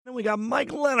We got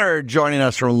Mike Leonard joining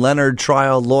us from Leonard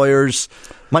Trial Lawyers.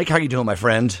 Mike, how you doing, my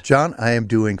friend? John, I am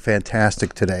doing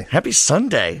fantastic today. Happy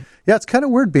Sunday. Yeah, it's kind of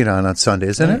weird being on Sunday,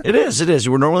 isn't it? It is.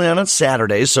 We're normally on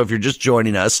Saturdays, so if you're just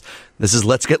joining us, this is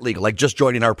Let's Get Legal, like just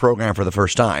joining our program for the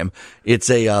first time. It's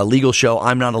a legal show.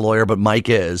 I'm not a lawyer, but Mike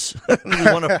is.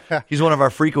 He's one of our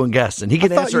frequent guests, and he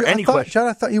can answer any question. John,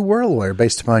 I thought you were a lawyer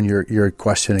based upon your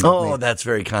questioning. Oh, that's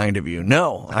very kind of you.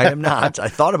 No, I am not. I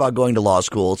thought about going to law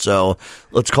school, so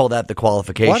let's call that the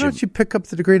qualification. Why don't you pick up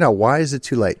the degree now? Why is it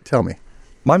too late? Tell me.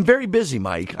 I'm very busy,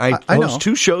 Mike. I host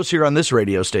 2 shows here on this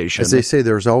radio station. As they say,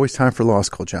 there's always time for law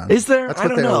school, John. Is there? That's I what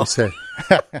don't they know. always say.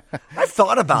 I've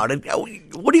thought about it.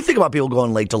 What do you think about people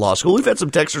going late to law school? We've had some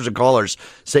texters and callers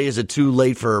say, is it too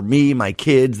late for me, my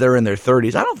kids? They're in their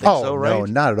 30s. I don't think so, right? No,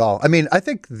 not at all. I mean, I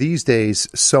think these days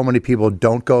so many people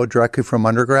don't go directly from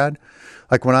undergrad.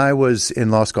 Like when I was in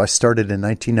law school, I started in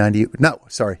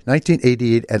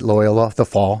 1988 at Loyola, the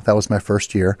fall. That was my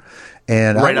first year.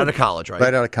 And right out of college, right?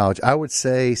 Right out of college. I would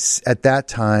say at that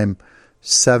time,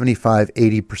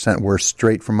 75-80% were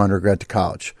straight from undergrad to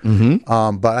college.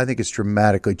 Mm-hmm. But I think it's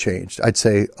dramatically changed. I'd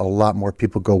say a lot more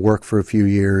people go work for a few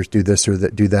years, do this or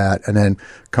that, do that, and then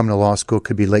come to law school.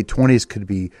 Could be late 20s, could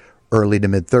be early to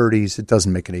mid 30s. It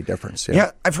doesn't make any difference.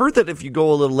 Yeah, I've heard that if you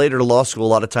go a little later to law school,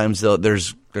 a lot of times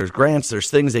there's grants,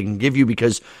 there's things they can give you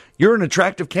because you're an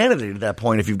attractive candidate at that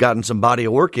point if you've gotten some body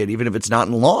of work in, even if it's not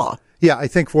in law. Yeah, I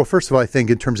think, well, first of all, I think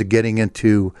in terms of getting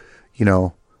into,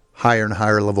 higher and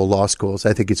higher level law schools,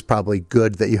 I think it's probably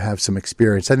good that you have some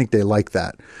experience. I think they like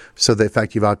that. So the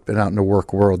fact you've been out in the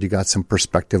work world, you got some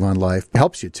perspective on life. It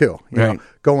helps you too. You know,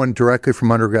 going directly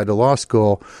from undergrad to law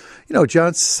school,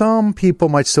 John, some people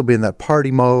might still be in that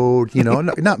party mode,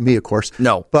 not me, of course.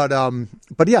 No. But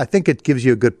yeah, I think it gives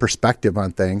you a good perspective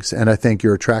on things. And I think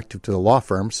you're attractive to the law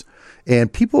firms.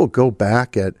 And people go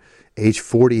back at age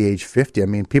 40, age 50. I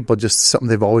mean, people just something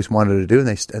they've always wanted to do,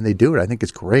 and they do it. I think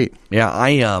it's great. Yeah,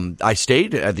 I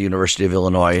stayed at the University of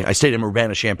Illinois. I stayed in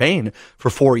Urbana-Champaign for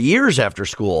 4 years after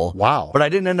school. Wow. But I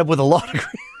didn't end up with a law degree.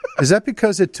 Is that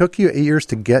because it took you 8 years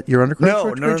to get your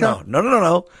undergraduate degree?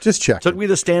 No. Just check. It took me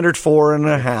the standard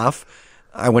 4.5.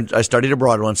 I studied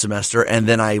abroad 1 semester, and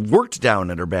then I worked down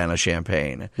at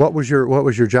Urbana-Champaign. What was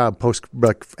your job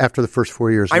after the first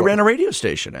 4 years? I ran a radio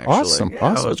station, actually. Awesome. It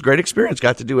was a great experience.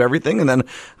 Got to do everything, and then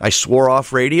I swore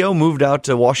off radio, moved out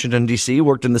to Washington, D.C.,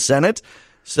 worked in the Senate,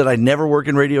 said I'd never work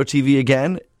in radio TV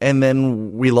again, and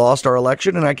then we lost our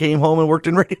election, and I came home and worked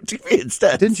in radio TV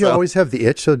instead. Didn't you always have the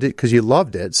itch, because you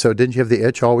loved it, so didn't you have the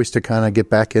itch always to kind of get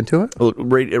back into it?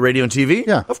 Radio and TV?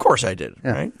 Yeah. Of course I did,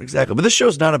 right? Exactly. But this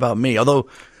show's not about me, although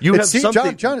you have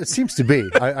something... John, it seems to be.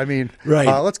 I mean, right.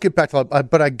 Let's get back to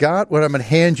that. But I got what I'm going to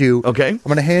hand you. Okay. I'm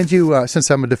going to hand you, since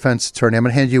I'm a defense attorney, I'm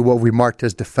going to hand you what we marked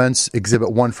as Defense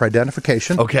Exhibit 1 for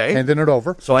identification. Okay. Handing it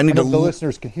over. So I need the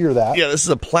listeners can hear that. Yeah, this is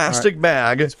a plastic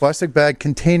bag. It's a plastic bag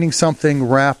containing something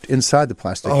wrapped inside the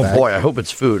plastic bag. Oh, boy, I hope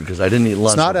it's food, because I didn't eat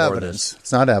lunch before evidence. this.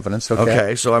 It's not evidence, okay?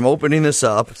 Okay, so I'm opening this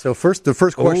up. So the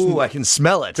first question... Oh, I can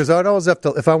smell it. Because I'd always have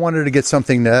to, if I wanted to get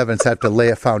something to evidence, I have to lay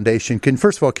a foundation.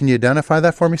 First of all, can you identify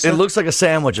that for me, sir? It looks like a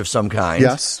sandwich of some kind.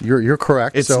 Yes, you're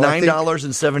correct. It's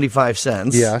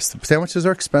 $9.75. Yes, the sandwiches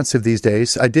are expensive these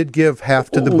days. I did give half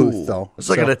to the booth, though. It's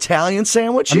like an Italian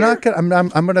sandwich here?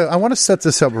 I want to set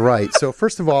this up right. So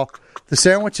first of all, the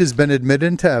sandwich has been admitted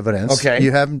into evidence. Okay.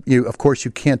 Of course,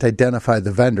 you can't identify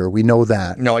the vendor. We know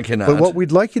that. No, I cannot. But what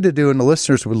we'd like you to do, and the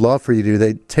listeners would love for you to do,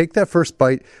 they take that first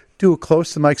bite, do it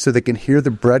close to the mic so they can hear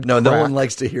the bread crack. No one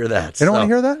likes to hear that. They don't want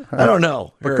to hear that? I don't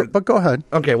know. But go ahead.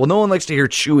 Okay, well, no one likes to hear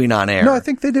chewing on air. No, I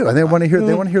think they do. They want to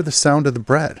hear the sound of the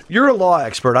bread. You're a law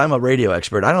expert. I'm a radio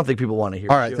expert. I don't think people want to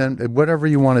hear All right, then whatever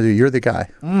you want to do. You're the guy.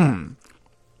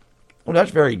 Well,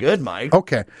 that's very good, Mike.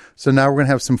 Okay, so now we're going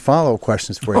to have some follow-up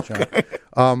questions for you,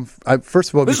 John. First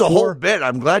of all, this is a whole bit.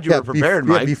 I'm glad you were prepared,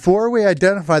 Mike. Before we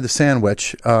identify the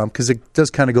sandwich, because it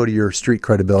does kind of go to your street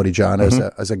credibility, John,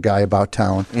 as a guy about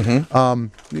town.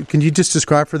 Can you just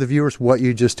describe for the viewers what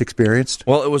you just experienced?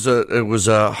 Well, it was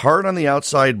a hard on the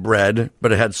outside bread,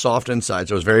 but it had soft inside,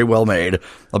 so it was very well made.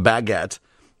 A baguette.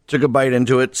 Took a bite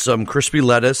into it. Some crispy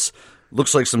lettuce.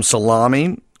 Looks like some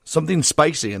salami. Something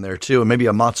spicy in there, too, and maybe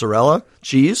a mozzarella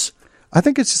cheese. I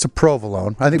think it's just a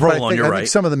provolone. I think you're right. I think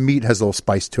some of the meat has a little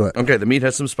spice to it. Okay, the meat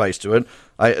has some spice to it.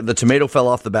 The tomato fell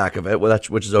off the back of it,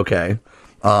 which is okay.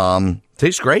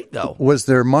 Tastes great, though. Was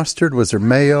there mustard? Was there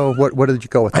mayo? What did you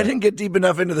go with? I didn't get deep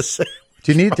enough into the sandwich.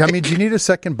 Do you need a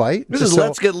second bite? This is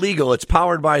Let's Get Legal. It's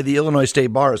powered by the Illinois State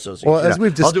Bar Association. Well, as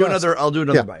we've discussed, I'll do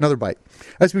another bite. Another bite.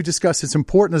 As we've discussed, it's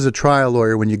important as a trial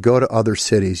lawyer when you go to other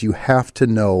cities, you have to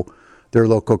know their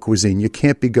local cuisine. You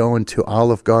can't be going to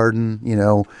Olive Garden.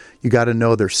 You got to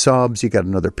know their subs. You got to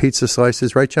know their pizza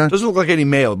slices, right, John? Doesn't look like any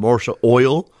mayo, more so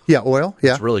oil. Yeah, oil.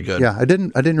 Yeah, it's really good. Yeah, I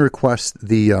didn't request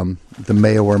the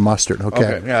mayo or mustard.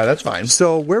 Okay, yeah, that's fine.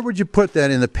 So where would you put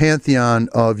that in the pantheon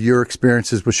of your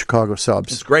experiences with Chicago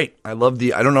subs? It's great. I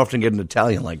don't often get an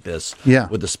Italian like this. Yeah.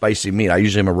 With the spicy meat. I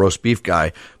usually am a roast beef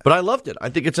guy, but I loved it. I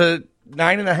think it's a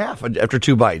 9.5 after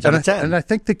 2 bites out of 10. And I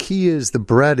think the key is the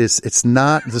bread it's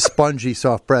not the spongy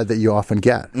soft bread that you often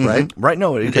get, right? Right.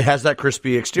 No, it has that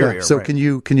crispy exterior. Yeah. So right. can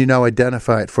you now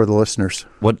identify it for the listeners?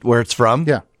 Where it's from?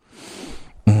 Yeah.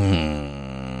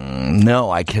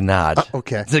 No, I cannot.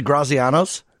 Okay. Is it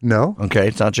Graziano's? No. Okay,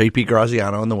 it's not JP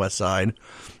Graziano on the west side.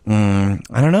 I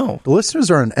don't know. The listeners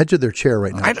are on the edge of their chair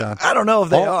right now, John. I don't know if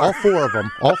they are. All four of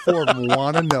them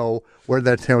want to know where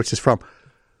that sandwich is from.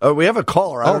 We have a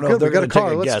caller. I don't know good. if they're We got going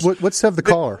to take a guess. Let's have the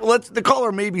caller. The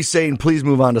caller may be saying, please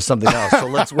move on to something else. So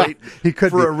let's wait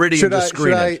for Iridium to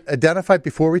screen it. Should I identify it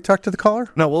before we talk to the caller?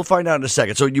 No, we'll find out in a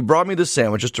second. So you brought me the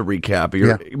sandwich, just to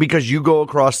recap. Because you go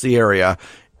across the area,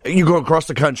 you go across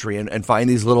the country and find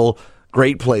these little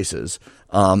great places.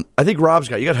 I think Rob's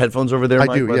you got headphones over there,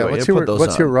 Mike? I do, yeah. Let's hear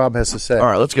what Rob has to say. All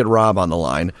right, let's get Rob on the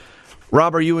line.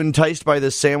 Rob, are you enticed by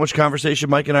this sandwich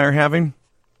conversation Mike and I are having?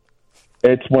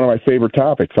 It's one of my favorite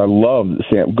topics. I love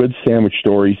good sandwich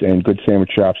stories and good sandwich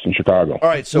shops in Chicago. All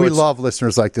right, so we love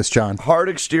listeners like this, John. Hard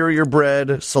exterior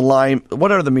bread, salami.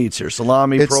 What are the meats here?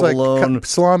 Salami, provolone, like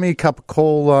salami,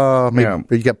 capicola.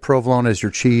 Maybe you got provolone as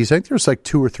your cheese. I think there's like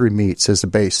 2 or 3 meats as the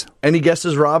base. Any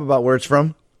guesses, Rob, about where it's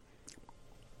from?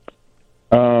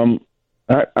 I'm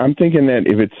thinking that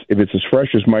if it's as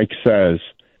fresh as Mike says,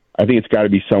 I think it's got to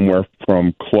be somewhere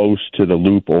from close to the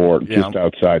Loop or just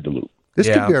outside the Loop. This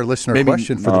could be our listener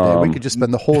question for the day. We could just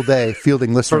spend the whole day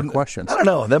fielding listener questions. I don't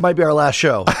know. That might be our last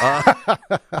show.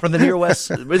 From the near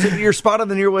west. Is it your spot on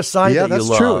the near west side? Yeah,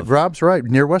 that's true. Rob's right.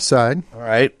 Near west side. All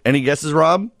right. Any guesses,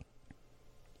 Rob?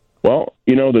 Well,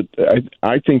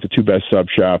 I think the 2 best sub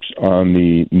shops on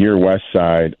the near west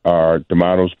side are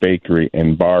D'Amato's Bakery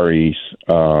and Bari's.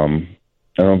 I don't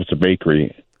know if it's a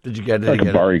bakery. Did you get it? Like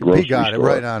a Bari grocery store. He got it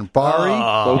right on.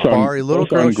 Bari, little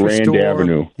grocery Grand store.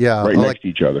 Avenue. Yeah, right next to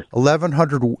each other.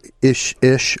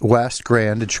 1100-ish West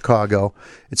Grand in Chicago.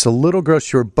 It's a little grocery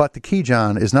store, but the key,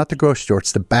 John, is not the grocery store.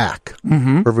 It's the back.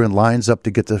 Mm-hmm. Everyone lines up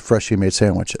to get the freshly made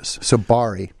sandwiches. So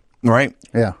Bari. Right.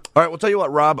 Yeah. All right, we'll tell you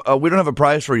what, Rob, we don't have a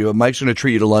prize for you, but Mike's going to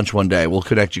treat you to lunch one day. We'll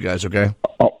connect you guys, okay?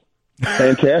 Oh,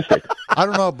 fantastic. I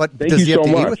don't know, but Thank does he you have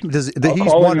so to much. eat with me?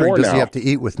 He's wondering, does he have to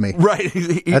eat with me? Right.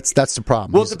 That's the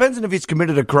problem. Well, it depends on if he's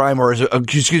committed a crime or is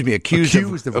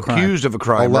accused of a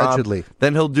crime. Allegedly. Rob,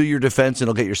 then he'll do your defense and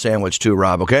he'll get your sandwich too,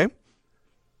 Rob, okay?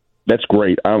 That's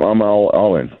great. I'm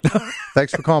all in.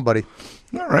 Thanks for calling, buddy.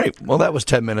 All right. Well, that was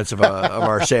 10 minutes of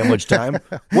our sandwich time.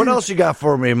 What else you got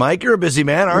for me, Mike? You're a busy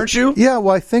man, aren't you? Yeah,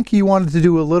 well, I think you wanted to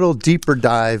do a little deeper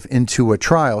dive into a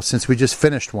trial since we just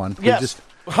finished one. Yes.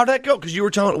 How'd that go? Because you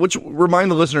were remind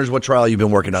the listeners what trial you've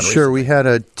been working on recently. Sure. We had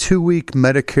a 2-week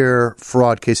Medicare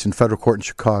fraud case in federal court in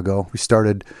Chicago. We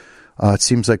started, it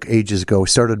seems like ages ago. We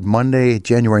started Monday,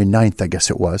 January 9th, I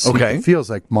guess it was. Okay. It feels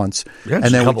like months. Yeah, and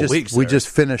then a couple weeks we just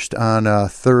finished on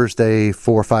Thursday,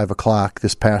 4 or 5 o'clock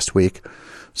this past week.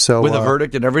 So with a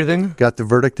verdict and everything? Got the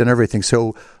verdict and everything.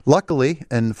 So luckily,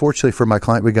 and fortunately for my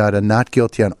client, we got a not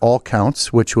guilty on all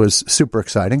counts, which was super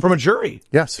exciting. From a jury?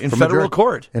 Yes. In federal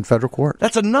court? In federal court.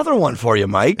 That's another one for you,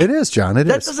 Mike. It is, John. That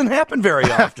doesn't happen very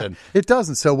often. It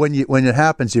doesn't. So when it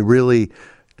happens, you really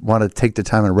want to take the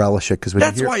time and relish it.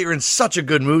 That's why you're in such a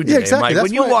good mood today, exactly. Mike.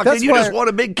 When you walk in, you just want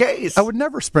a big case. I would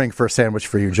never spring for a sandwich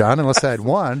for you, John, unless I had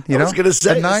one. I was going to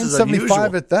say, a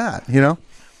 $9.75 at that,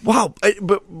 Wow.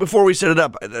 But before we set it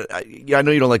up, I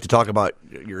know you don't like to talk about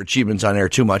your achievements on air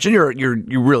too much, and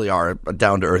you really are a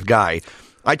down-to-earth guy.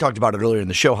 I talked about it earlier in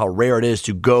the show, how rare it is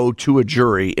to go to a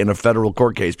jury in a federal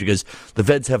court case because the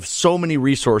feds have so many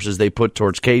resources they put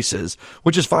towards cases,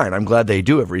 which is fine. I'm glad they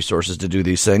do have resources to do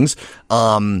these things.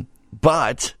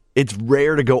 But it's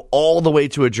rare to go all the way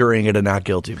to a jury and get a not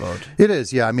guilty vote. It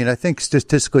is, yeah. I mean, I think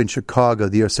statistically in Chicago,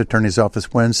 the U.S. Attorney's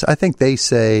Office wins. I think they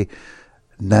say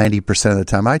 90% of the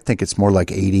time. I think it's more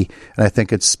like 80, and I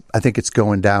think it's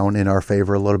going down in our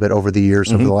favor a little bit over the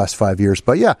years, over the last 5 years.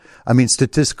 But yeah, I mean,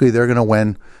 statistically, they're going to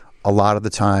win a lot of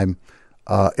the time.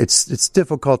 It's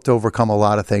difficult to overcome a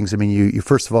lot of things. I mean, you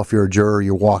first of all, if you're a juror,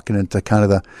 you're walking into kind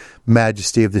of the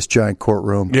majesty of this giant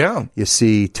courtroom. Yeah, you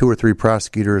see 2 or 3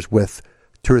 prosecutors with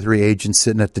 2 or 3 agents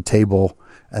sitting at the table.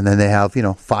 And then they have,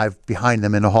 5 behind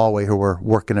them in the hallway who are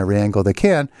working every angle they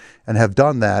can and have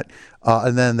done that.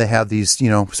 And then they have these,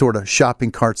 sort of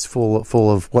shopping carts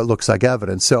full of what looks like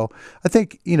evidence. So I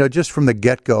think, just from the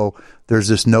get-go, there's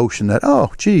this notion that,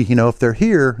 oh, gee, if they're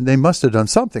here, they must have done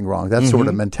something wrong. That sort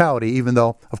of mentality, even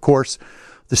though, of course,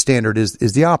 the standard is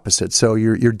the opposite. So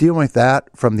you're dealing with that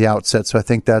from the outset. So I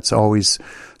think that's always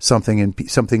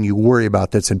something you worry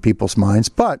about that's in people's minds.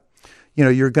 But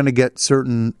you're going to get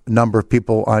certain number of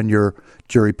people on your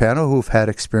jury panel who've had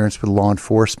experience with law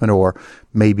enforcement or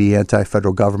maybe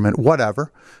anti-federal government,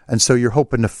 whatever. And so you're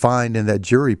hoping to find in that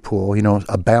jury pool,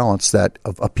 a balance that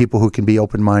of people who can be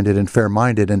open-minded and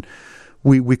fair-minded. And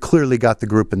we clearly got the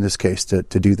group in this case to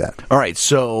do that. All right.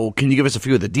 So can you give us a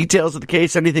few of the details of the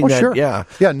case? Anything sure. Yeah.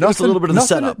 Yeah. Give us a little bit of the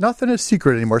setup. Nothing is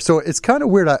secret anymore. So it's kind of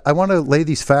weird. I want to lay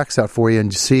these facts out for you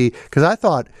and see, because I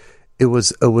thought it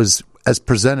was as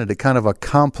presented, a kind of a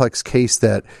complex case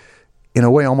that, in a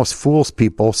way, almost fools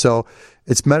people. So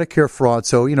it's Medicare fraud.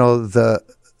 So,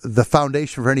 the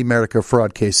foundation for any Medicare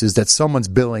fraud case is that someone's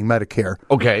billing Medicare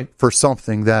for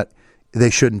something that they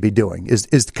shouldn't be doing is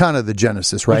kind of the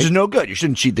genesis, right? Which is no good. You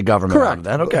shouldn't cheat the government. Correct. On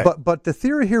that. Okay. But the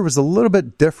theory here was a little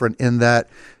bit different in that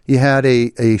you had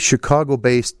a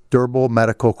Chicago-based durable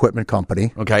medical equipment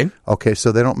company. Okay,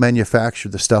 so they don't manufacture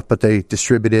the stuff, but they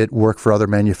distribute it, work for other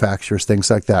manufacturers, things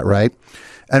like that, right?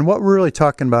 And what we're really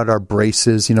talking about are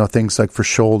braces, things like for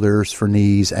shoulders, for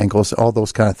knees, ankles, all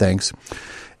those kind of things.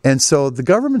 And so the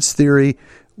government's theory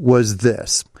was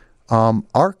this.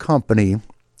 Our company,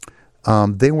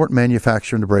 they weren't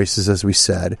manufacturing the braces, as we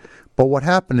said, but what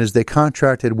happened is they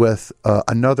contracted with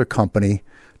another company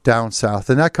down south,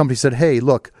 and that company said, hey,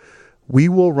 look, we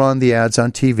will run the ads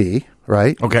on TV,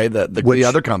 right? Okay, the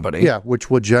other company. Yeah,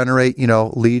 which will generate,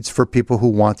 leads for people who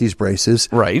want these braces.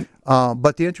 Right.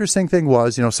 But the interesting thing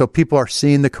was, so people are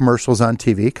seeing the commercials on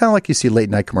TV, kind of like you see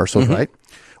late night commercials, right?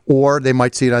 Or they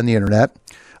might see it on the internet.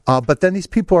 But then these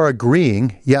people are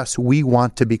agreeing, yes, we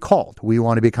want to be called. We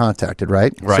want to be contacted,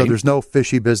 right? So there's no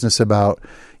fishy business about,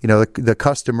 the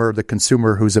customer, the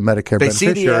consumer who's a Medicare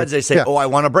beneficiary. They see the ads, they say, oh, I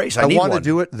want a brace. I need want to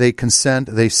do it. They consent.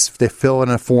 They fill in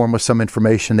a form with some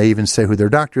information. They even say who their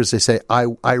doctor is. They say, I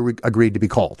agreed to be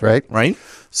called, right? Right.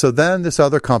 So then this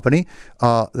other company,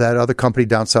 that other company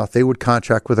down south, they would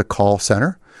contract with a call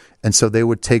center. And so they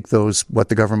would take those, what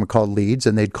the government called leads,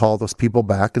 and they'd call those people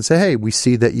back and say, hey, we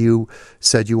see that you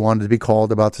said you wanted to be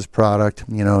called about this product.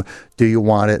 Do you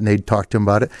want it? And they'd talk to them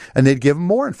about it. And they'd give them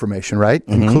more information, right?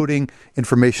 Including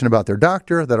information about their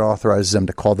doctor that authorizes them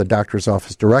to call the doctor's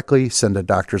office directly, send the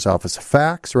doctor's office a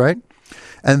fax, right?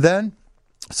 And then,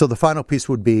 so the final piece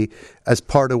would be, as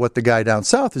part of what the guy down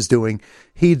south is doing,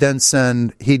 he'd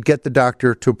get the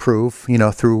doctor to approve,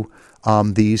 through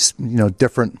these,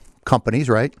 different companies,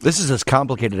 right? This is as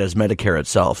complicated as Medicare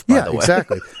itself, by the way. Yeah,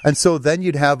 exactly. And so then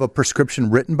you'd have a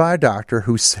prescription written by a doctor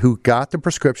who got the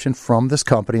prescription from this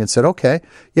company and said, okay,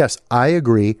 yes, I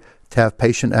agree to have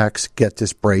patient X get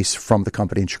this brace from the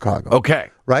company in Chicago. Okay.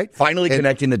 Right? Finally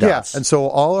connecting the dots. Yeah. And so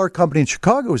all our company in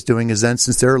Chicago is doing is then,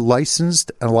 since they're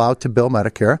licensed and allowed to bill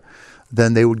Medicare,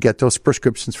 then they would get those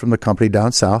prescriptions from the company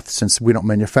down south, since we don't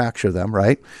manufacture them,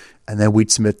 right? And then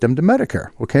we'd submit them to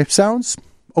Medicare. Okay, sounds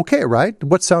okay, right?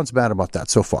 What sounds bad about that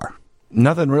so far?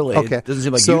 Nothing really. Okay. It doesn't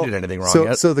seem like you did anything wrong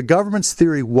yet. So the government's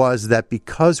theory was that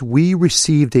because we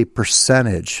received a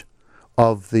percentage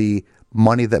of the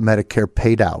money that Medicare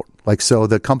paid out, so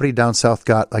the company down south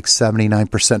got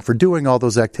 79% for doing all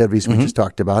those activities we just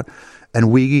talked about,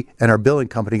 and we and our billing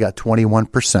company got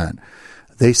 21%.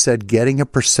 They said getting a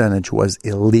percentage was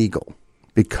illegal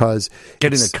because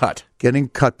getting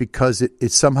cut because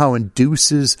it somehow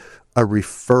induces a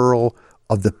referral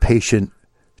of the patient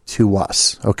to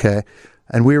us, okay?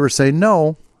 And we were saying,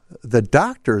 no, the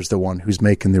doctor's the one who's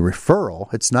making the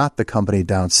referral. It's not the company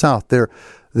down south.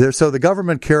 So the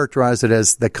government characterized it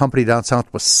as the company down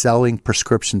south was selling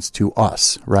prescriptions to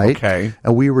us, right? Okay.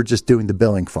 And we were just doing the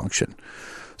billing function.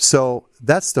 So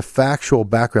that's the factual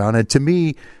background. And to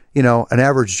me, an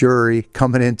average jury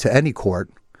coming into any court,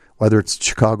 whether it's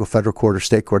Chicago federal court or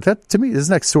state court, that to me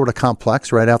isn't that sort of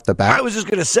complex right off the bat. I was just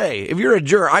going to say, if you're a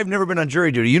juror, I've never been on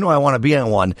jury duty. I want to be on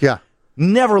one. Yeah.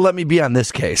 Never let me be on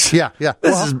this case. Yeah. We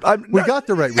got got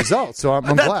the right result, so I'm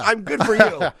glad. I'm good for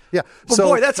you. Yeah. But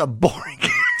boy, that's a boring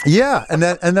case. Yeah, and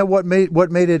then what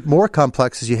made it more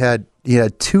complex is you had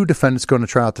two defendants going to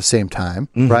trial at the same time,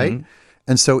 right?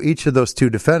 And so each of those two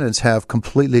defendants have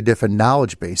completely different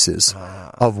knowledge bases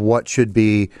of what should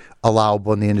be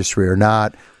allowable in the industry or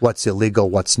not, what's illegal,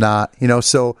 what's not.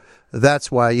 So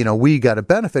that's why we got a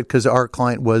benefit, because our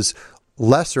client was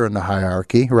lesser in the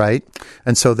hierarchy, right?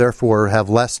 And so therefore have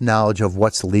less knowledge of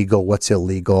what's legal, what's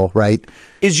illegal, right?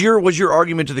 Was your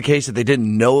argument to the case that they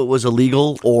didn't know it was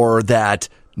illegal, or that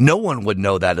no one would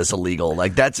know that is illegal?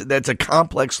 Like that's a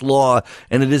complex law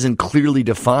and it isn't clearly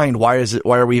defined. Why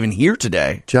are we even here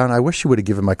today? John, I wish you would have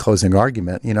given my closing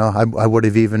argument. I would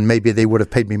have maybe they would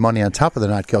have paid me money on top of the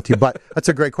not guilty, but that's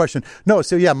a great question. No,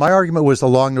 so yeah, my argument was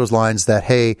along those lines that,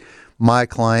 hey, my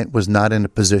client was not in a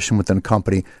position within a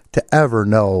company to ever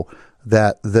know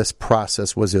that this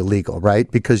process was illegal,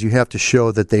 right? Because you have to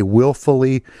show that they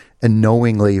willfully and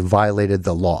knowingly violated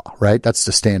the law, right? That's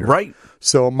the standard. Right.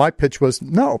 So my pitch was,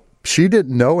 no, she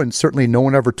didn't know, and certainly no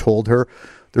one ever told her.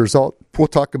 We'll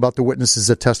talk about the witnesses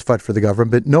that testified for the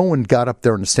government, but no one got up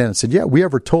there on the stand and said, yeah, we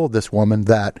ever told this woman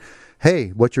that, hey,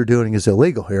 what you're doing is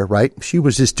illegal here, right? She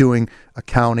was just doing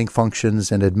accounting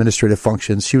functions and administrative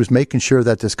functions. She was making sure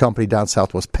that this company down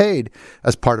south was paid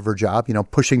as part of her job,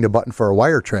 pushing the button for a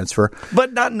wire transfer.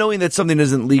 But not knowing that something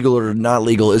isn't legal or not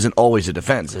legal isn't always a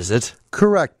defense, is it?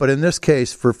 Correct. But in this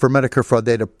case, for Medicare fraud,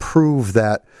 they had to prove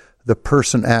that the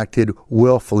person acted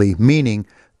willfully, meaning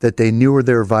that they knew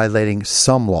they were violating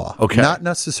some law. Okay. Not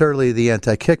necessarily the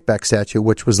anti-kickback statute,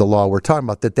 which was the law we're talking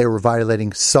about, that they were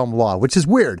violating some law, which is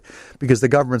weird because the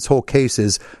government's whole case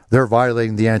is they're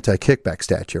violating the anti-kickback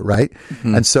statute, right?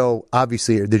 Mm-hmm. And so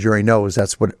obviously the jury knows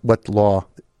that's what the law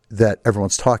that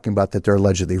everyone's talking about that they're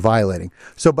allegedly violating.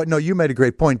 So, but no, you made a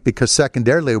great point because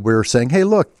secondarily we were saying, hey,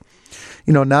 look,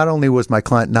 not only was my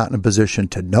client not in a position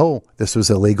to know this was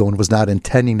illegal and was not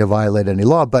intending to violate any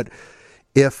law, but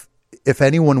if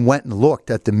anyone went and looked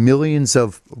at the millions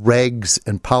of regs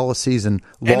and policies and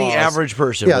laws, any average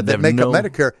person that make up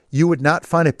Medicare, you would not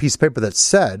find a piece of paper that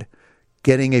said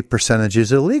getting a percentage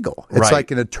is illegal. It's like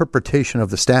an interpretation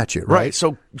of the statute, right? Right.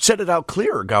 So set it out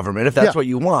clear, government, if that's what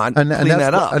you want. Clean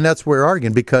that up. And that's where we're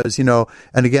arguing because, and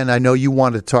again, I know you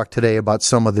wanted to talk today about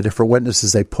some of the different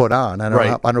witnesses they put on. I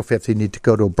don't know if you need to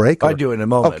go to a break. I do in a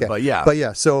moment, okay. But yeah.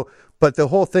 But the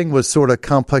whole thing was sort of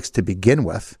complex to begin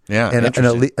with. Yeah,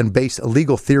 and based a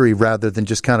legal theory rather than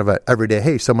just kind of a everyday,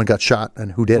 hey, someone got shot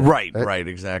and who did it? Right,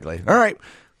 exactly. All right.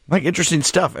 Mike, interesting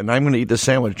stuff. And I'm going to eat this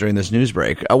sandwich during this news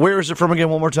break. Where is it from again,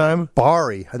 one more time?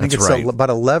 Bari. I think it's about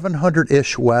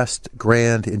 1100-ish West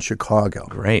Grand in Chicago.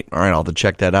 Great. All right, I'll have to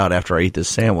check that out after I eat this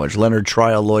sandwich.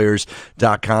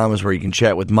 LeonardTrialLawyers.com is where you can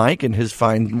chat with Mike and his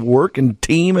fine work and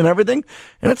team and everything.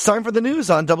 And it's time for the news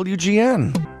on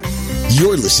WGN.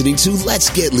 You're listening to Let's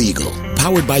Get Legal,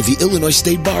 powered by the Illinois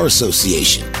State Bar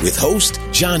Association, with host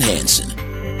John Hansen.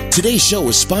 Today's show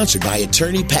is sponsored by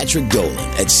attorney Patrick Dolan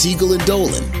at Siegel &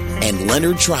 Dolan and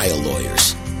Leonard Trial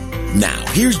Lawyers. Now,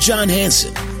 here's John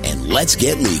Hansen, and Let's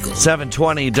Get Legal.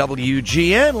 720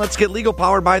 WGN, Let's Get Legal,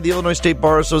 powered by the Illinois State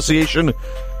Bar Association.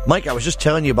 Mike, I was just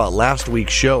telling you about last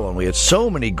week's show, and we had so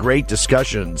many great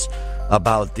discussions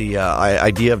about the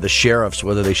idea of the sheriffs,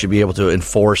 whether they should be able to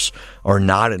enforce or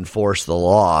not enforce the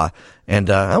law. And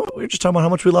we were just talking about how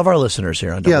much we love our listeners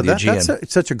here on WGN.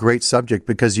 That's such a great subject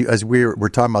because as we're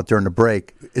talking about during the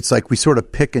break, it's like we sort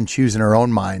of pick and choose in our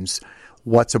own minds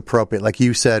what's appropriate. Like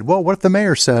you said, well, what if the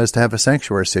mayor says to have a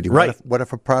sanctuary city? Right. What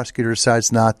if a prosecutor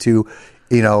decides not to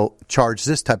charge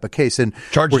this type of case? And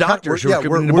charge doctors who are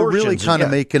committing we're really kind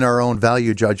of making our own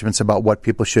value judgments about what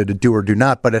people should do or do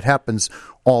not, but it happens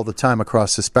all the time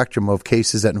across the spectrum of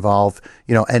cases that involve,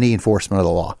 any enforcement of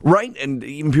the law. Right, and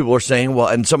even people are saying, well,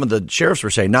 and some of the sheriffs were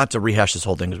saying, not to rehash this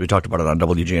whole thing, because we talked about it on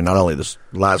WGN, not only this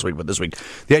last week, but this week,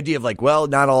 the idea of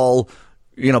not all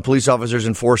police officers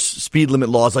enforce speed limit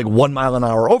laws 1 mile an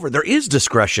hour over. There is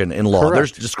discretion in law. Correct.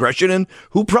 There's discretion in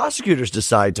who prosecutors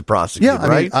decide to prosecute,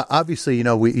 right? I mean, obviously,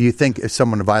 you think if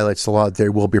someone violates the law, they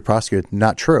will be prosecuted.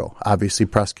 Not true. Obviously,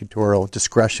 prosecutorial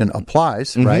discretion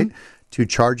applies, right? To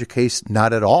charge a case,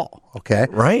 not at all, okay?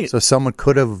 Right. So someone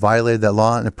could have violated that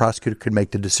law, and the prosecutor could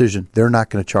make the decision they're not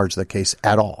going to charge the case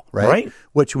at all, right? Right.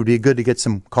 Which would be good to get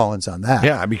some call-ins on that.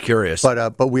 Yeah, I'd be curious.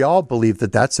 But we all believe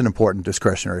that that's an important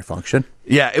discretionary function.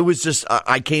 Yeah, it was just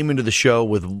I came into the show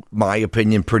with my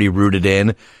opinion pretty rooted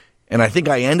in. And I think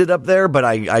I ended up there, but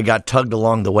I got tugged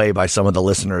along the way by some of the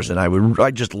listeners, and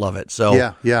I just love it. So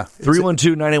yeah.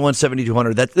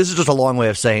 312-981-7200. This is just a long way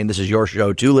of saying this is your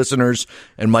show to listeners.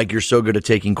 And Mike, you're so good at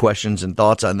taking questions and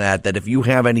thoughts on that if you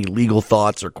have any legal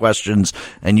thoughts or questions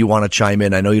and you want to chime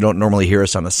in, I know you don't normally hear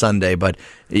us on a Sunday, but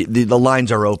the lines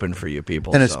are open for you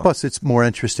people. And plus it's more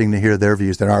interesting to hear their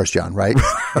views than ours, John, right?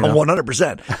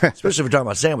 100%, especially if we're talking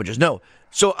about sandwiches. No.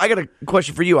 So I got a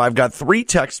question for you. I've got 3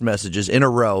 text messages in a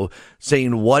row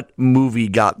saying what movie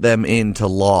got them into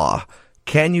law.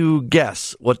 Can you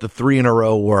guess what the 3 in a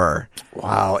row were?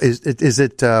 Wow. Is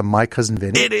it My Cousin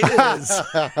Vinny? It is.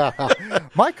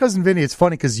 My Cousin Vinny, it's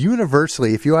funny because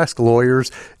universally, if you ask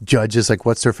lawyers, judges, like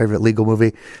what's their favorite legal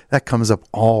movie, that comes up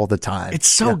all the time. It's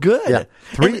so good. Yeah.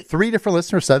 Three different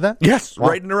listeners said that? Yes, Wow.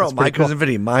 right in a row. That's My pretty cool. Cousin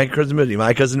Vinny, My Cousin Vinny,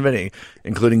 My Cousin Vinny,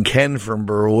 including Ken from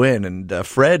Berwyn, and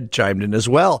Fred chimed in as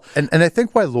well. And I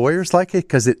think why lawyers like it,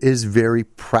 because it is very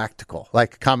practical,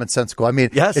 like commonsensical. I mean,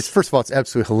 Yes. it's first of all, it's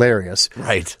absolutely hilarious.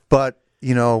 Right. But,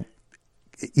 you know,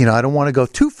 I don't want to go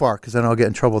too far because then I'll get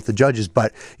in trouble with the judges.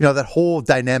 But, that whole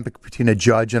dynamic between a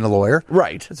judge and a lawyer.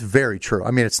 Right. It's very true.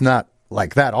 I mean, it's not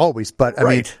like that always, but I mean,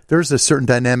 Right. there's a certain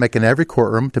dynamic in every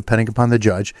courtroom, depending upon the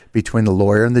judge, between the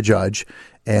lawyer and the judge,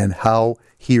 and how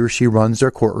he or she runs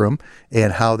their courtroom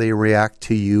and how they react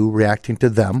to you reacting to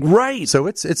them. Right. So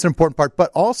it's an important part.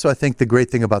 But also, I think the great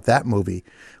thing about that movie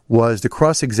was the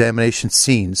cross-examination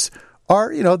scenes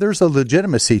are, there's a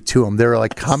legitimacy to them. They're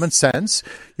like common sense.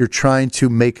 You're trying to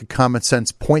make a common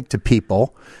sense point to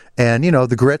people. And,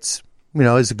 the grits,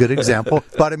 is a good example.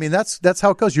 But I mean, that's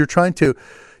how it goes. You're trying to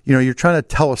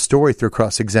tell a story through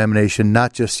cross-examination,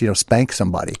 not just, spank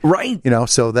somebody. Right.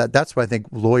 So that's why I think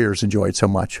lawyers enjoy it so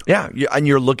much. Yeah, and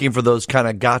you're looking for those kind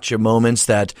of gotcha moments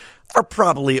that are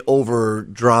probably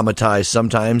over-dramatized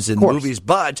sometimes in movies,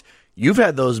 but you've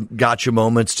had those gotcha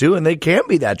moments too, and they can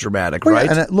be that dramatic, right?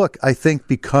 Yeah, and look, I think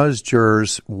because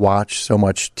jurors watch so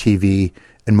much TV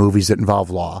and movies that involve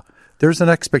law, there's an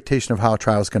expectation of how a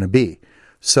trial is going to be.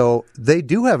 So they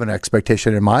do have an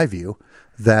expectation, in my view,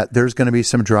 that there's going to be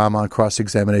some drama on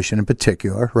cross-examination in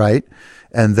particular, right?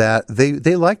 And that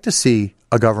they like to see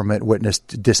a government witness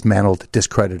dismantled,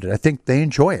 discredited. I think they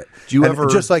enjoy it. Do you and ever,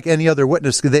 just like any other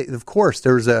witness, of course,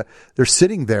 they're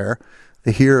sitting there.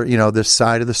 They hear, this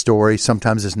side of the story.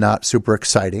 Sometimes it's not super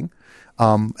exciting.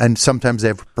 And sometimes they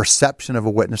have a perception of a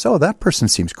witness. Oh, that person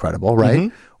seems credible, right?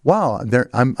 Mm-hmm. Wow,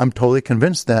 I'm totally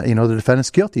convinced that, the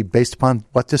defendant's guilty based upon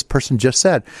what this person just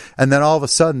said. And then all of a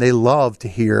sudden they love to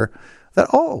hear that,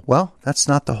 oh, well, that's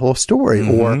not the whole story.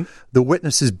 Mm-hmm. Or the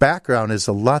witness's background is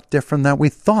a lot different than we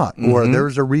thought. Mm-hmm. Or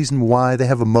there's a reason why they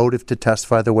have a motive to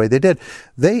testify the way they did.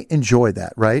 They enjoy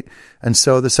that, right? And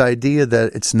so this idea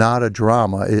that it's not a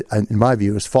drama, in my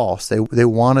view, is false. They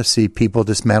want to see people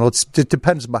dismantled. It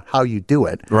depends on how you do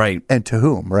it. Right. And to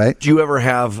whom, right? Do you ever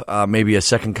have maybe a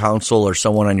second counsel or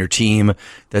someone on your team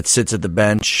that sits at the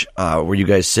bench where you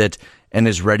guys sit and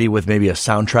is ready with maybe a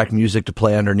soundtrack music to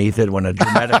play underneath it when a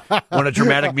dramatic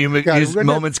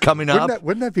moment's coming up?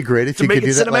 Wouldn't that be great if to you make could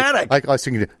do it cinematic? That? Like I was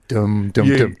thinking, dum dum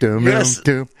dum dum yes,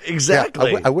 dum.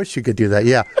 Exactly. Yeah, I wish you could do that.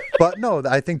 Yeah, but no,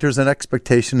 I think there's an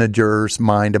expectation in a juror's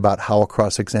mind about how a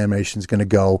cross-examination is going to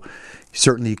go.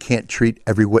 Certainly, you can't treat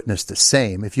every witness the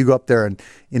same. If you go up there and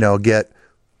get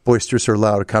boisterous or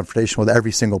loud a confrontation with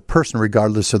every single person,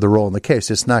 regardless of the role in the case,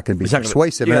 it's not going to be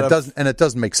persuasive, and it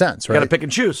doesn't make sense, right? You got to pick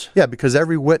and choose. Yeah, because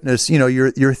every witness,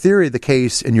 your theory of the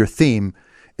case and your theme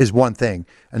is one thing,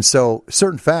 and so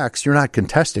certain facts you're not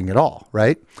contesting at all,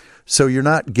 right? So you're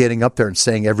not getting up there and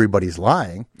saying everybody's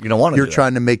lying. You don't want to. You're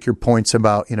trying to make your points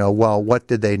about, well, what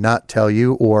did they not tell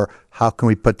you, or how can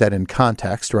we put that in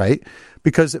context, right?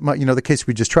 Because the case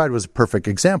we just tried was a perfect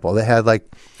example. They had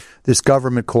this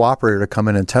government cooperator to come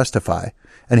in and testify.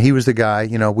 And he was the guy,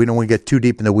 we don't want to get too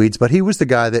deep in the weeds, but he was the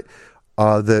guy that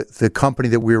the company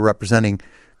that we were representing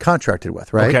contracted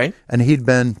with, right? Okay. And he'd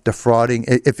been defrauding.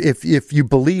 If you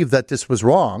believe that this was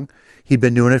wrong, he'd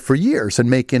been doing it for years and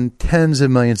making tens of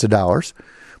millions of dollars,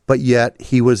 but yet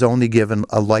he was only given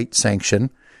a light sanction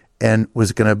and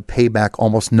was going to pay back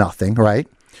almost nothing, right?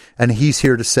 And he's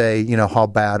here to say, how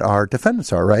bad our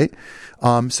defendants are, right?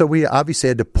 So we obviously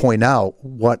had to point out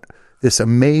what this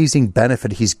amazing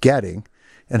benefit he's getting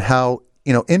and how,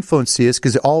 influence he is,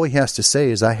 because all he has to say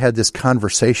is, I had this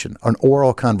conversation, an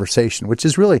oral conversation, which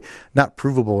is really not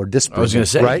provable or disprovable. I was going to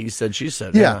say, right? He said, she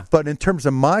said. Yeah, but in terms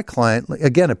of my client,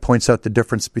 again, it points out the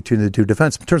difference between the two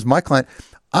defense. In terms of my client,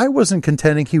 I wasn't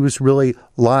contending he was really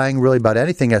lying really about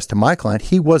anything as to my client.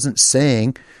 He wasn't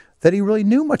saying that he really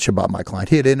knew much about my client.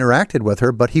 He had interacted with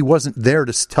her, but he wasn't there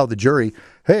to tell the jury,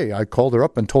 hey, I called her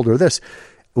up and told her this.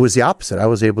 It was the opposite. I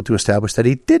was able to establish that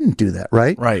he didn't do that,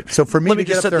 right? Right. So for me to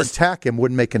get up there and attack him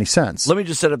wouldn't make any sense. Let me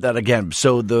just set up that again.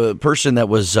 So the person that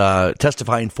was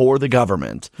testifying for the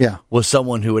government was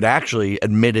someone who had actually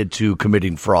admitted to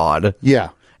committing fraud. Yeah.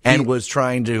 And was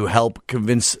trying to help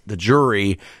convince the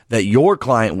jury that your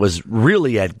client was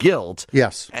really at guilt.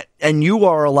 Yes. And you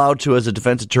are allowed to, as a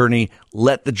defense attorney,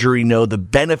 let the jury know the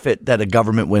benefit that a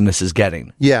government witness is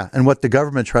getting. Yeah. And what the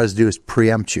government tries to do is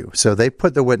preempt you. So they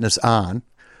put the witness on,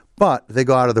 but they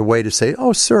go out of their way to say,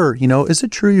 oh, sir, is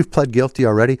it true you've pled guilty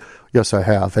already? Yes, I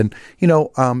have. And,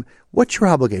 what's your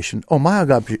obligation? Oh, my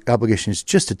obligation is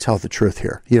just to tell the truth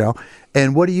here,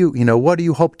 And what do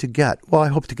you hope to get? Well, I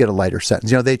hope to get a lighter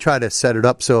sentence. They try to set it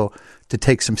up so to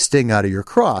take some sting out of your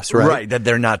cross, right? Right,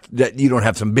 that you don't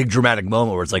have some big dramatic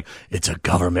moment where it's like, it's a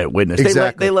government witness.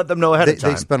 Exactly. They let them know ahead of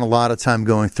time. They spend a lot of time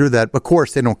going through that. Of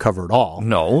course, they don't cover it all.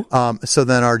 No. So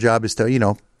then our job is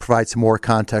to, provide some more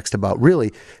context about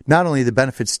really not only the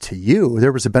benefits to you,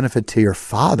 there was a benefit to your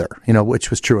father, which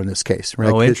was true in this case.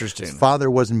 Right? Oh, interesting. His father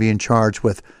wasn't being charged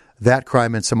with that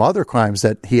crime and some other crimes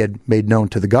that he had made known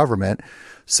to the government.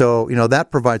 So, that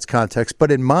provides context.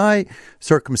 But in my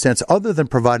circumstance, other than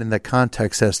providing that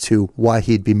context as to why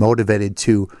he'd be motivated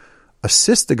to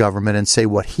assist the government and say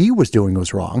what he was doing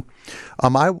was wrong,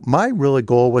 my really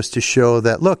goal was to show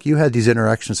that, look, you had these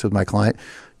interactions with my client.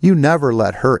 You never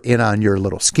let her in on your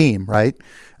little scheme, right?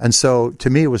 And so to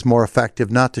me, it was more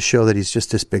effective not to show that he's just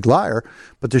this big liar,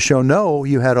 but to show, no,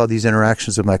 you had all these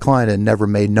interactions with my client and never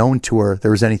made known to her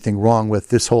there was anything wrong with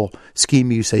this whole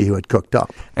scheme you say you had cooked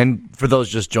up. And for those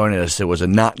just joining us, it was a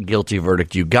not guilty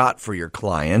verdict you got for your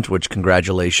client, which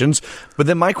congratulations. But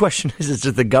then my question is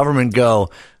did the government go,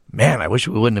 man, I wish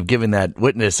we wouldn't have given that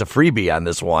witness a freebie on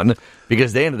this one,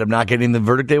 because they ended up not getting the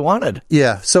verdict they wanted?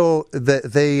 Yeah, so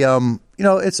they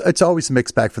it's always a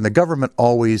mixed bag from the government.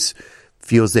 Always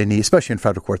feels they need, especially in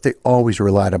federal court, they always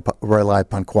rely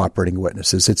upon cooperating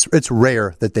witnesses. It's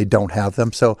rare that they don't have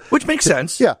them. So, which makes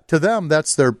sense. Yeah, to them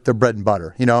that's their bread and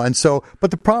butter, And so,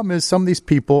 but the problem is some of these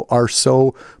people are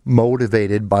so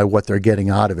motivated by what they're getting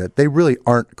out of it, they really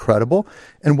aren't credible.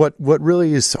 And what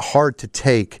really is hard to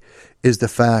take is the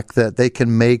fact that they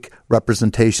can make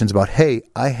representations about, hey,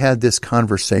 I had this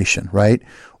conversation, right?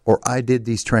 Or I did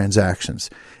these transactions.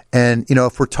 And,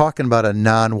 if we're talking about a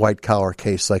non-white collar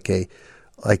case, like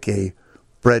a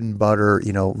bread and butter,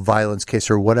 violence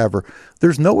case or whatever,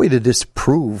 there's no way to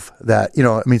disprove that.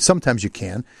 Sometimes you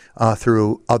can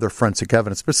through other forensic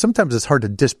evidence, but sometimes it's hard to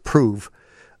disprove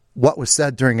what was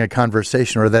said during a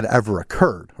conversation or that ever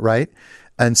occurred, right?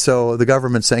 And so the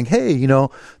government's saying, hey,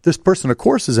 this person, of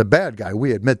course, is a bad guy.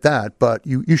 We admit that, but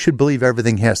you should believe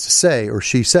everything he has to say or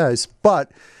she says. But,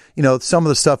 some of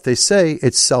the stuff they say,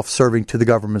 it's self-serving to the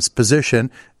government's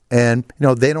position. And,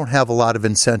 they don't have a lot of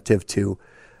incentive to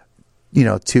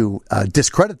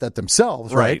discredit that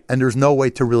themselves, right? And there's no way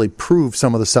to really prove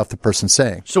some of the stuff the person's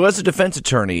saying. So as a defense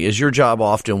attorney, is your job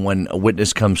often when a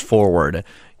witness comes forward,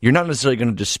 you're not necessarily going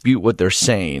to dispute what they're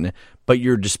saying, but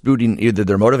you're disputing either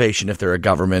their motivation if they're a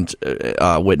government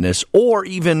witness, or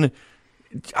even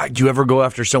do you ever go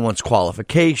after someone's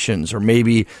qualifications or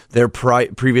maybe their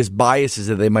previous biases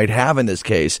that they might have in this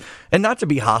case? And not to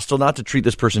be hostile, not to treat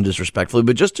this person disrespectfully,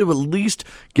 but just to at least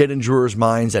get in jurors'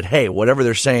 minds that, hey, whatever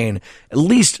they're saying, at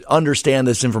least understand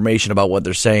this information about what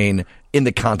they're saying in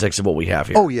the context of what we have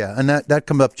here. Oh, yeah. And that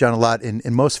comes up, John, a lot.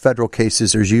 In most federal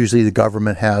cases, there's usually the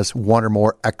government has one or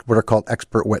more what are called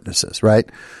expert witnesses, right?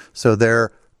 So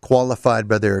they're qualified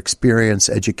by their experience,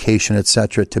 education, et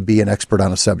cetera, to be an expert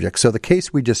on a subject. So the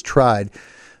case we just tried,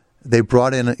 they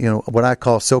brought in, what I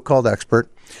call so-called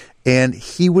expert, and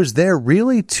he was there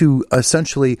really to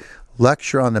essentially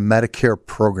lecture on the Medicare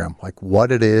program, like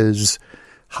what it is,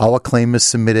 how a claim is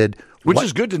submitted. Which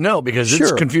is good to know because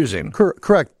it's confusing.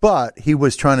 Correct. But he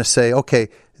was trying to say, okay,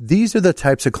 these are the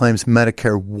types of claims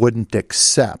Medicare wouldn't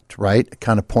accept, right?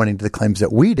 Kind of pointing to the claims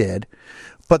that we did.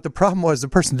 But the problem was the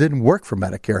person didn't work for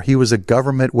Medicare. He was a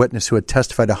government witness who had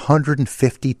testified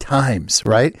 150 times,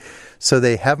 right? So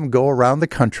they have him go around the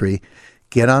country,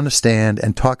 get on the stand,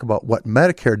 and talk about what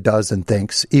Medicare does and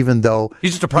thinks, even though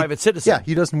he's just a private citizen. Yeah,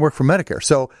 he doesn't work for Medicare.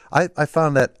 So I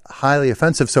found that highly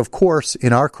offensive. So, of course,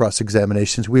 in our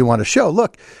cross-examinations, we want to show,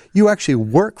 look, you actually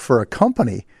work for a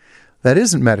company that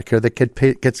isn't Medicare, that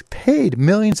gets paid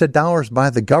millions of dollars by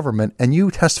the government, and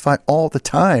you testify all the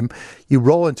time. You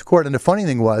roll into court. And the funny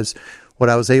thing was, what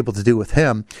I was able to do with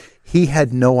him, he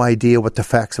had no idea what the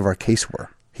facts of our case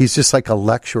were. He's just like a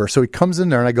lecturer. So he comes in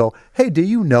there and I go, hey, do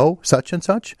you know such and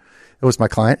such? It was my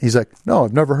client. He's like, no,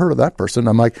 I've never heard of that person.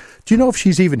 I'm like, do you know if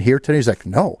she's even here today? He's like,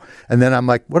 no. And then I'm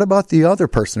like, what about the other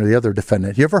person or the other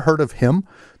defendant? You ever heard of him?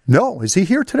 No. Is he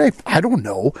here today? I don't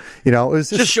know. It was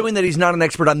just showing that he's not an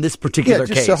expert on this particular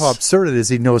case. Yeah, just how absurd it is.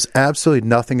 He knows absolutely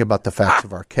nothing about the facts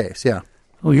of our case. Yeah.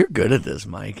 Oh, you're good at this,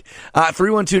 Mike.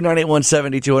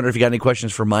 312-981-7200 if you got any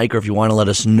questions for Mike or if you want to let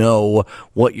us know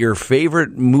what your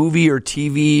favorite movie or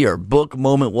TV or book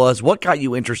moment was, what got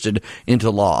you interested into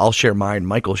law. I'll share mine.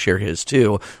 Mike will share his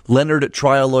too.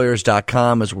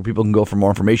 Leonard@triallawyers.com is where people can go for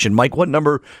more information. Mike, what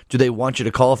number do they want you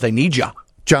to call if they need you?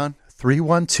 John,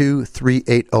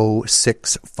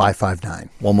 312-380-6559.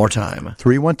 One more time.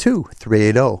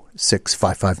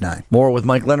 312-380-6559. More with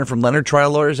Mike Leonard from Leonard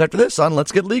Trial Lawyers after this on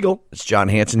Let's Get Legal. It's John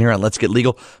Hanson here on Let's Get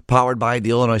Legal, powered by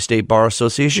the Illinois State Bar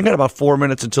Association. Got about 4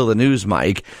 minutes until the news,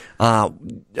 Mike. I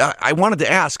wanted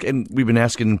to ask, and we've been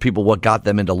asking people what got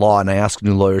them into law, and I ask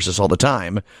new lawyers this all the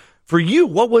time. For you,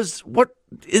 what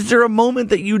is there a moment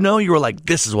that you were like,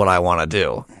 this is what I want to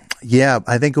do? Yeah,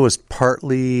 I think it was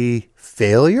partly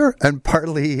failure and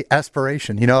partly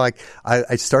aspiration. Like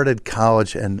I started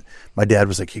college and my dad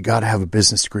was like, you got to have a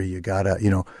business degree. You got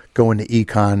to, go into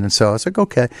econ. And so I was like,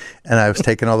 okay. And I was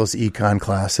taking all those econ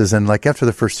classes. And like after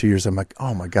the first 2 years, I'm like,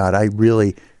 oh my God, I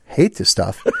really hate this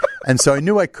stuff. And so I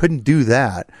knew I couldn't do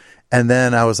that. And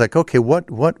then I was like, okay, what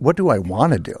do I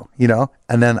want to do?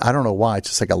 And then I don't know why, it's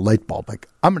just like a light bulb. Like,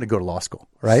 I'm going to go to law school,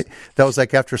 right? That was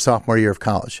like after sophomore year of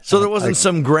college. So there wasn't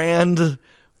some grand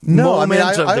No, I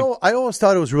moment mean, I always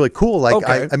thought it was really cool. Like,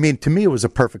 Okay. I mean, to me, it was a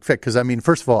perfect fit because, I mean,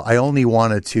 first of all, I only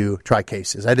wanted to try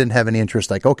cases. I didn't have any interest.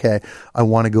 Like, okay, I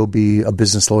want to go be a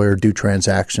business lawyer, do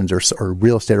transactions or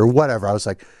real estate or whatever. I was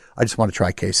like, I just want to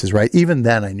try cases, right? Even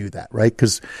then, I knew that, right?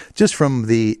 Because just from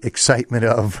the excitement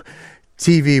of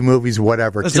TV, movies,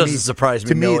 whatever. This doesn't surprise me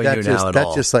To me, knowing that you just now at that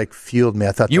all. just like fueled me.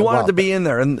 I thought You wow, wanted to be in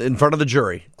there in front of the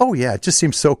jury. Oh yeah, it just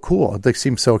seems so cool. It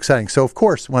seems so exciting. So of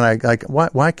course, when I like,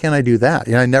 why can't I do that?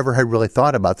 I never had really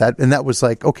thought about that, and that was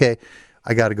like, okay,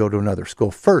 I got to go to another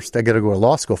school first. I got to go to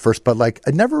law school first. But like,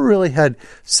 I never really had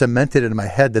cemented in my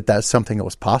head that that's something that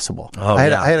was possible. Oh, I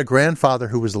yeah. had a grandfather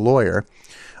who was a lawyer.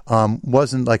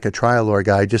 Wasn't like a trial lawyer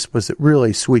guy. Just was a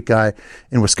really sweet guy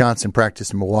in Wisconsin,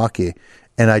 practiced in Milwaukee.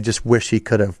 And I just wish he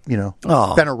could have,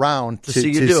 been around to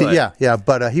see you do it. Yeah.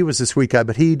 But he was a sweet guy,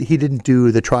 but he didn't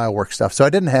do the trial work stuff. So I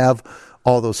didn't have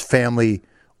all those family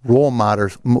role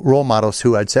models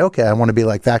who I'd say, okay, I want to be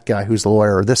like that guy who's the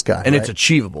lawyer or this guy. And right? it's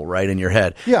achievable, right, in your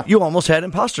head. Yeah. You almost had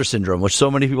imposter syndrome, which so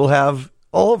many people have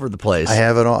all over the place. I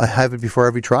have it. I have it before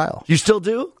every trial. You still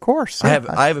do? Of course. I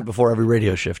have it before every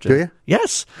radio shift. Do you?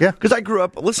 Yes. Yeah. Because I grew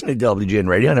up listening to WGN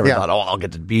radio. I never Yeah. thought, I'll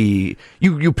get to be.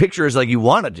 You picture as like you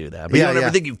want to do that, but you don't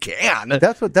ever think you can.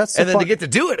 That's and then to get to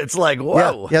do it, it's like,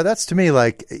 whoa. Yeah, that's to me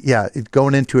like,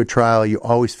 going into a trial, you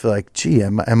always feel like, gee,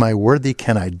 am I worthy?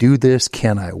 Can I do this?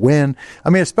 Can I win? I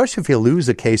mean, especially if you lose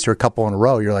a case or a couple in a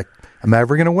row, you're like, am I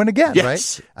ever going to win again?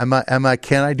 Yes. Right?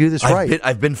 Can I do this right?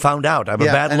 I've been found out. I'm a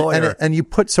bad lawyer. And you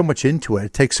put so much into it.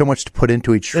 It takes so much to put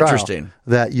into each trial. Interesting.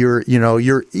 That you're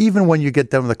even when you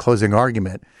get done with the closing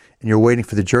argument and you're waiting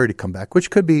for the jury to come back, which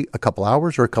could be a couple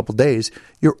hours or a couple days,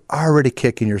 you're already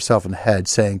kicking yourself in the head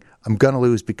saying, I'm going to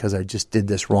lose because I just did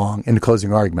this wrong in the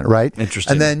closing argument, right?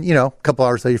 Interesting. And then, a couple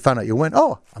hours later, you find out you win.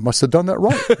 Oh, I must have done that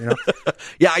right.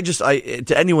 Yeah,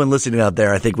 to anyone listening out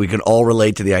there, I think we can all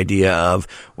relate to the idea of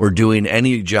we're doing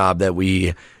any job that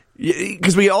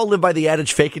because we all live by the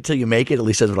adage, fake it till you make it. At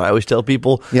least that's what I always tell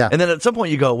people. Yeah. And then at some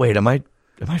point you go, wait, am I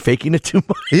faking it too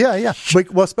much? Yeah.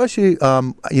 Well, especially,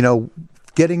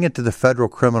 getting into the federal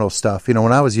criminal stuff. When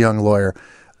I was a young lawyer,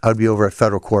 I would be over at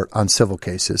federal court on civil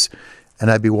cases,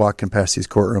 and I'd be walking past these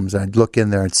courtrooms, and I'd look in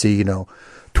there and see,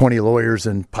 20 lawyers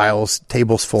and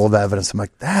tables full of evidence. I'm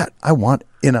like, I want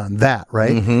in on that,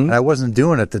 right? Mm-hmm. And I wasn't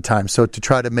doing it at the time. So to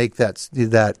try to make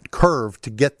that curve to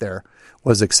get there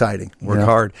was exciting. Work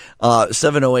hard.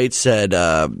 708 said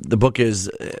the book is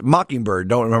Mockingbird.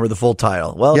 Don't remember the full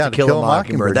title. Well, To Kill a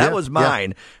Mockingbird. That was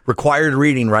mine. Yeah. Required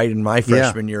reading, right, in my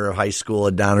freshman year of high school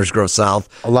at Downers Grove South.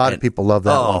 A lot of people love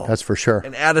that one. That's for sure.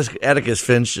 And Atticus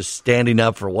Finch just standing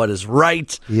up for what is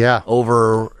right. Yeah.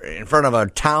 Over in front of a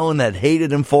town that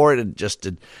hated him for it.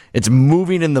 It's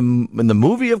moving in the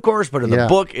movie, of course, but in the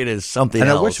book, it is something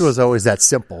else. And I wish it was always that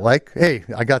simple. Like, hey,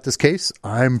 I got this case.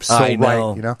 I'm so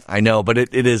right. I know, but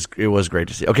it was great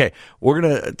to see. Okay, we're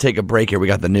going to take a break here. We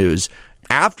got the news.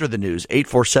 After the news,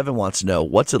 847 wants to know,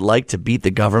 what's it like to beat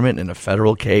the government in a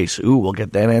federal case? Ooh, we'll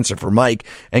get that answer for Mike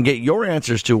and get your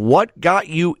answers to what got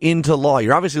you into law.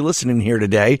 You're obviously listening here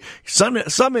today. Some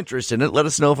interest in it. Let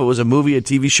us know if it was a movie, a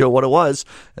TV show, what it was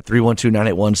at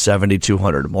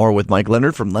 312-981-7200. More with Mike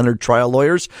Leonard from Leonard Trial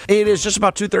Lawyers. It is just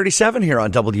about 2:37 here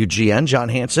on WGN. John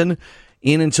Hanson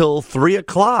in until 3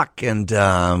 o'clock. And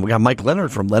we got Mike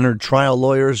Leonard from Leonard Trial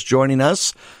Lawyers joining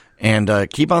us. And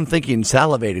keep on thinking,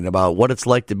 salivating about what it's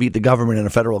like to beat the government in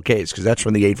a federal case, because that's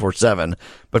from the 847.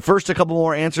 But first, a couple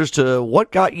more answers to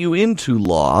what got you into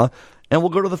law. And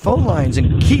we'll go to the phone lines.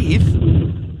 And Keith,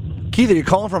 are you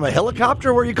calling from a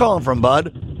helicopter? Where are you calling from, bud?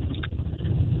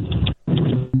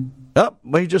 Oh,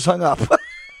 well, he just hung up.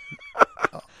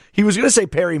 He was going to say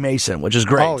Perry Mason, which is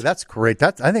great. Oh, that's great.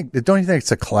 Don't you think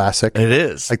it's a classic? It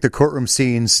is. Like the courtroom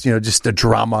scenes, just the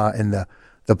drama and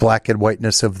the black and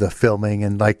whiteness of the filming,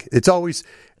 and like it's always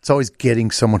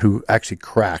getting someone who actually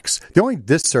cracks. The only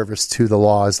disservice to the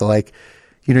law is like,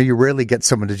 you rarely get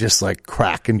someone to just like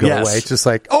crack and go away. It's just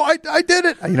like, oh, I did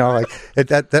it.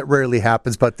 That rarely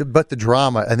happens. But the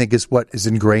drama, I think, is what is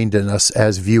ingrained in us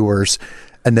as viewers,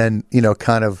 and then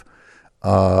kind of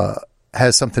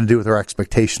has something to do with our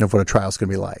expectation of what a trial is going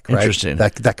to be like. Right? Interesting.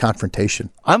 That confrontation.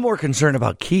 I'm more concerned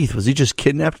about Keith. Was he just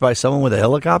kidnapped by someone with a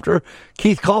helicopter?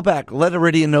 Keith, call back. Let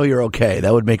Iridian know you're okay.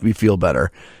 That would make me feel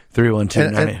better.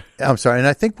 312. I'm sorry, and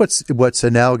I think what's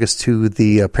analogous to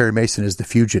the Perry Mason is The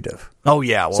Fugitive. Oh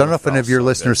yeah, so I don't know if any of your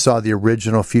listeners saw the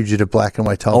original Fugitive black and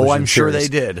white television. Oh, I'm sure series,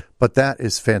 they did. But that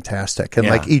is fantastic, and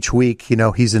like each week,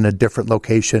 he's in a different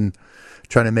location,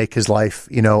 trying to make his life,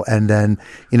 and then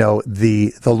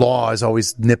the law is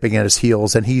always nipping at his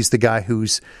heels, and he's the guy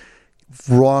who's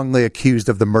wrongly accused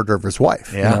of the murder of his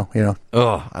wife. Yeah.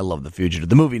 Oh, I love The Fugitive.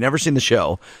 The movie, never seen the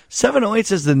show. 708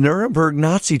 says the Nuremberg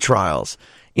Nazi trials.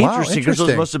 Interesting, because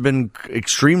those must have been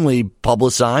extremely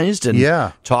publicized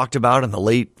and talked about in the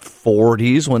late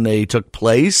 40s when they took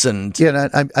place. And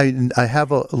I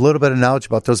have a little bit of knowledge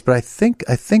about those, but I think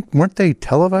weren't they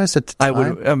televised at the time?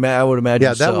 I would imagine.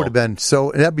 Yeah, that would have been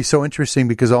so. That'd be so interesting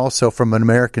because also from an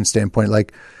American standpoint,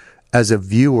 like as a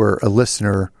viewer, a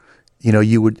listener,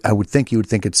 I would think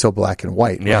it's so black and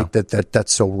white, right?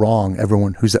 That's so wrong.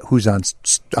 Everyone who's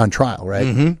on trial, right?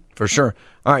 Mm-hmm, for sure.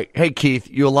 All right, hey Keith,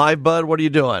 you alive, bud? What are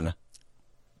you doing?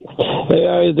 Hey,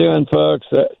 how you doing, folks?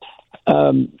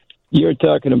 You're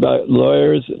talking about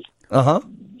lawyers.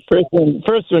 First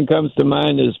one comes to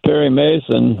mind is Perry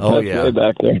Mason. Oh, yeah. Way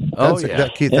back there.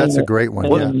 Keith, that's a great one.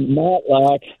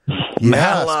 Matlock.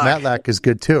 Yes, Matlock is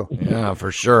good too. Yeah,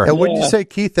 for sure. And wouldn't you say,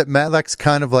 Keith, that Matlock's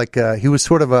kind of like he was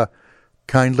sort of a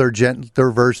kinder,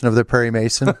 gentler version of the Perry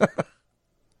Mason?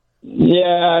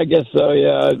 Yeah, I guess so,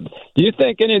 yeah. Do you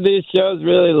think any of these shows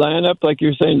really line up, like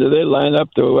you're saying? Do they line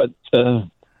up to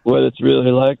what it's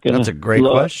really like? That's a great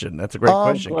question. That's a great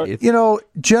question, Keith.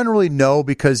 Generally no,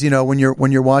 because, when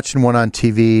you're watching one on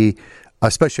TV,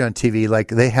 especially on TV, like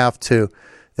they got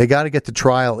to get the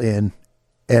trial in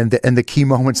and the key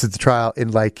moments of the trial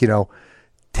in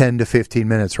 10 to 15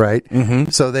 minutes, right?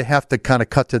 Mm-hmm. So they have to kind of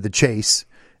cut to the chase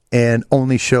and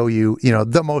only show you,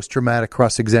 the most dramatic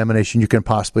cross-examination you can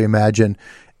possibly imagine.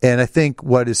 And I think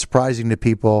what is surprising to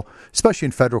people, especially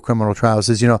in federal criminal trials,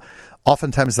 is,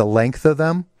 oftentimes the length of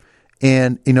them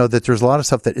and, that there's a lot of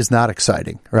stuff that is not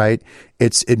exciting, right?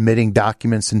 It's admitting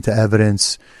documents into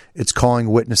evidence. It's calling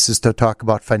witnesses to talk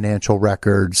about financial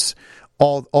records,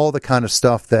 all the kind of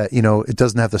stuff that, it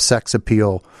doesn't have the sex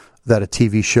appeal that a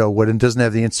TV show would, and doesn't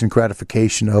have the instant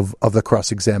gratification of the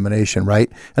cross-examination,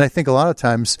 right? And I think a lot of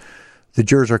times the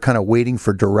jurors are kind of waiting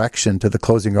for direction to the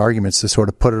closing arguments to sort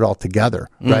of put it all together,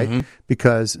 right? Mm-hmm.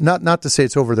 Because not to say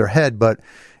it's over their head, but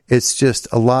it's just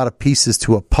a lot of pieces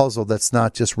to a puzzle that's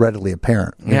not just readily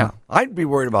apparent. Yeah. I'd be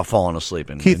worried about falling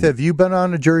asleep. Keith, have you been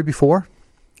on a jury before?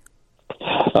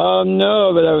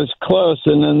 No, but I was close,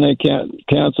 and then they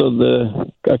canceled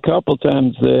a couple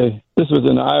times. This was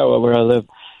in Iowa where I live.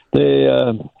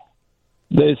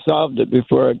 They solved it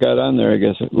before it got on there, I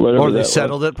guess. Or they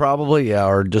settled it, probably,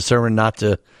 or determined not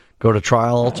to go to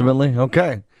trial ultimately.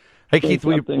 Okay. Hey, Keith,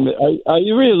 are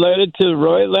you related to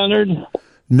Roy Leonard?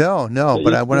 No,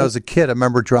 but when I was a kid, I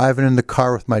remember driving in the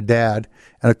car with my dad,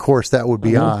 and of course that would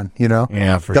be on,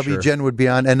 Yeah, for sure. WGN would be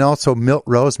on, and also Milt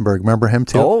Rosenberg. Remember him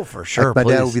too? Oh, for sure. Like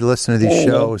my dad would be listening to these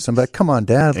shows. I'm like, come on,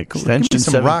 Dad, Extension give me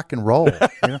some 7. rock and roll.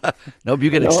 Nope, you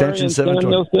get Extension 7.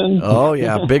 Samuelson. Oh,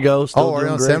 yeah, Big O.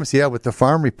 Orion Samuelson, yeah, with the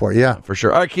Farm Report, yeah. For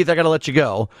sure. All right, Keith, I got to let you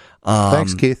go.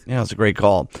 Thanks, Keith. Yeah, it's a great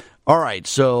call. All right,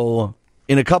 so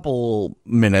in a couple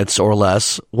minutes or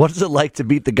less, what is it like to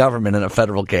beat the government in a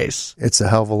federal case? It's a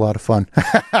hell of a lot of fun.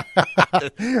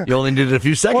 You only needed a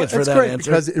few seconds for that great answer.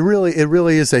 Because it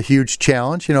really is a huge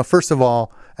challenge. First of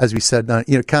all, as we said,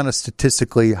 kind of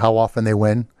statistically how often they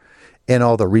win and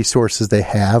all the resources they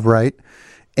have, right?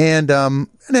 And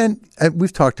then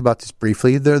we've talked about this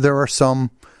briefly. There are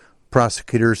some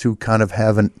prosecutors who kind of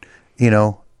haven't,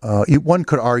 one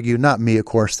could argue, not me, of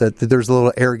course, that there's a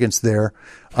little arrogance there,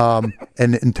 and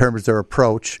in terms of their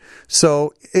approach.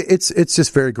 So it's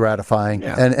just very gratifying,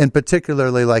 and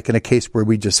particularly like in a case where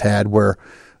we just had, where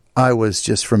I was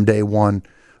just from day one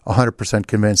 100%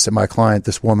 convinced that my client,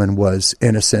 this woman, was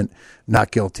innocent, not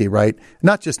guilty, right?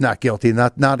 Not just not guilty,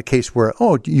 not a case where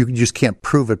you just can't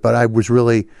prove it, but I was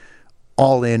really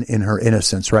all in her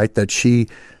innocence, right? That she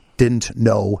didn't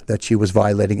know that she was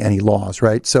violating any laws,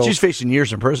 right? So she's facing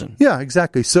years in prison. Yeah,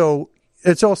 exactly. So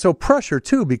it's also pressure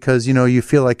too, because you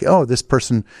feel like, this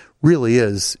person really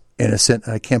is innocent.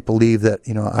 I can't believe that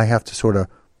I have to sort of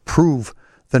prove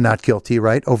the not guilty,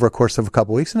 right, over a course of a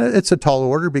couple of weeks. And it's a tall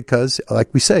order because,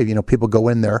 like we say, people go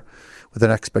in there with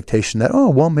an expectation that, oh,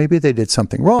 well, maybe they did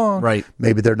something wrong. Right.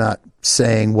 Maybe they're not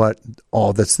saying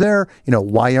all that's there.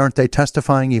 Why aren't they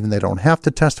testifying even they don't have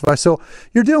to testify? So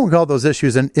you're dealing with all those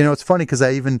issues. And, it's funny because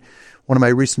one of my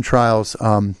recent trials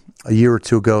a year or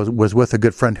two ago was with a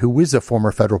good friend who was a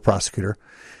former federal prosecutor.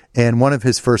 And one of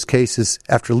his first cases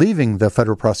after leaving the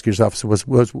federal prosecutor's office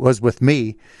was with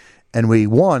me. And we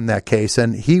won that case,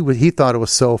 and he thought it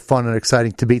was so fun and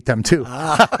exciting to beat them too.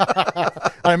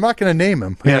 I'm not going to name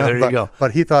him. There you go.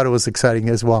 But he thought it was exciting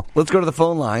as well. Let's go to the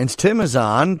phone lines. Tim is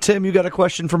on. Tim, you got a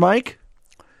question for Mike?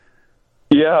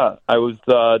 Yeah, I was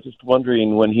just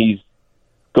wondering, when he's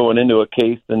going into a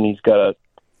case and he's got to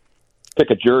pick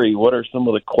a jury, what are some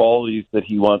of the qualities that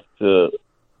he wants to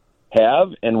have,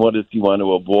 and what does he want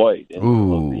to avoid?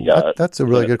 That's a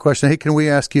really good question. Hey, can we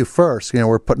ask you first?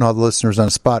 We're putting all the listeners on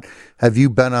the spot. Have you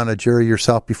been on a jury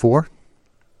yourself before?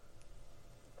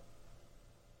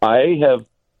 I have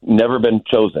never been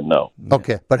chosen, no.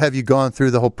 Okay, but have you gone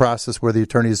through the whole process where the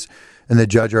attorneys and the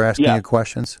judge are asking you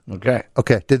questions?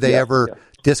 Okay. Did they ever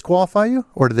disqualify you,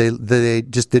 or did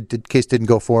the case didn't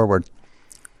go forward?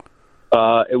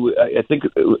 I think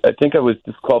I was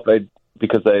disqualified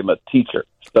because I'm a teacher.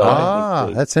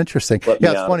 So that's interesting.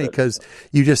 Yeah, it's funny because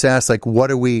you just asked,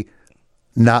 what are we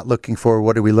not looking for?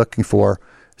 What are we looking for?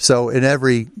 So in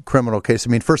every criminal case,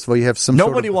 first of all, you have some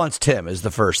Nobody wants Tim is the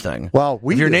first thing. Well,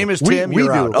 if your name is Tim, we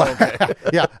you're do. out. Oh, okay.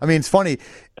 Yeah, it's funny.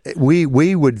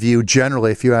 We would view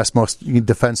generally, if you ask most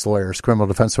defense lawyers, criminal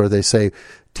defense lawyers, they say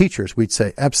teachers. We'd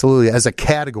say absolutely as a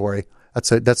category. That's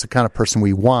the kind of person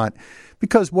we want.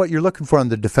 Because what you're looking for on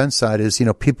the defense side is,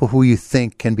 people who you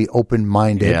think can be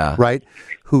open-minded, right?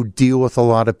 Who deal with a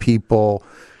lot of people,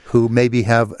 who maybe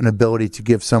have an ability to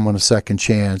give someone a second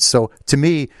chance. So to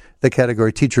me, the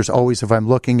category teachers always, if I'm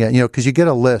looking at, because you get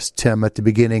a list, Tim, at the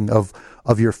beginning of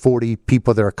your 40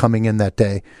 people that are coming in that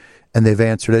day, and they've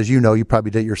answered, as you know, you probably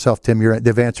did it yourself, Tim,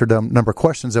 they've answered a number of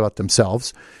questions about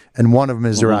themselves, and one of them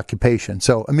is their occupation.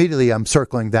 So immediately I'm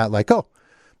circling that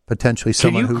potentially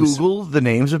someone Can you Google the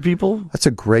names of people? That's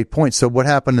a great point. So what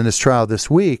happened in this trial this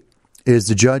week is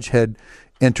the judge had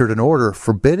entered an order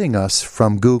forbidding us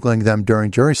from Googling them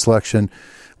during jury selection.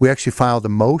 We actually filed a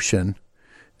motion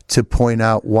to point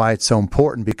out why it's so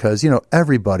important because,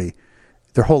 everybody,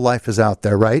 their whole life is out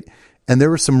there, right? And there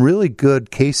were some really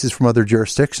good cases from other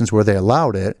jurisdictions where they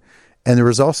allowed it. And there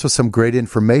was also some great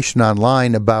information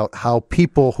online about how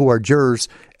people who are jurors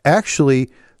actually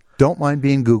don't mind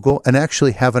being Googled and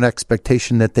actually have an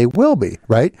expectation that they will be,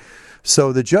 right?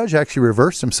 So the judge actually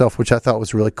reversed himself, which I thought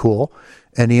was really cool.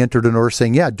 And he entered an order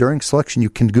saying, during selection, you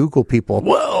can Google people.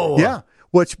 Whoa. Yeah.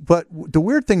 But the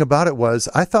weird thing about it was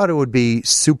I thought it would be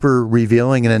super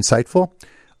revealing and insightful.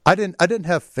 I didn't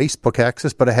have Facebook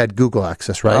access, but I had Google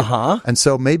access, right? Uh-huh. And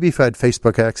so maybe if I had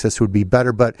Facebook access, it would be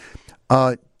better. But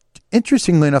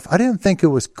interestingly enough, I didn't think it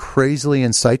was crazily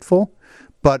insightful.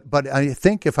 But I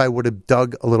think if I would have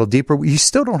dug a little deeper, you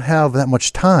still don't have that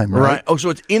much time, right? Oh, so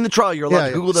it's in the trial. You're allowed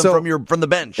to Google them from the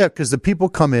bench. Yeah, because the people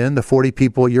come in, the 40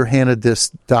 people, you're handed this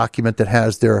document that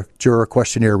has their juror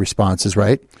questionnaire responses,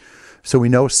 right? So we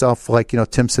know stuff like,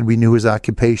 Tim said we knew his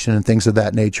occupation and things of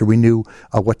that nature. We knew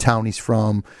what town he's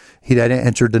from. He'd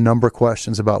entered a number of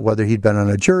questions about whether he'd been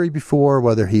on a jury before,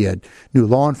 whether he knew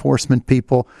law enforcement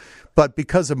people. But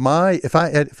because of if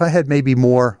I had maybe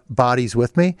more bodies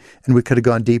with me, and we could have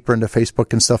gone deeper into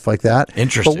Facebook and stuff like that.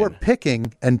 Interesting. But we're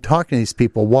picking and talking to these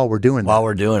people while we're doing While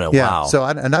we're doing it, yeah. Wow. So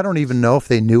I don't even know if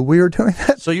they knew we were doing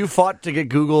that. So you fought to get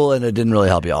Google, and it didn't really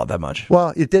help you out that much.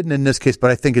 Well, it didn't in this case,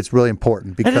 but I think it's really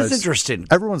important because that is interesting.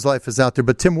 Everyone's life is out there.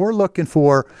 But Tim, we're looking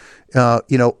for,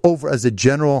 over as a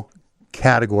general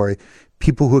category,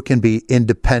 people who can be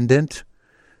independent,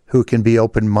 who can be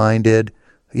open-minded.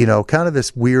 Kind of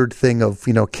this weird thing of,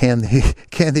 can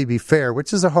they be fair,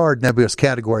 which is a hard nebulous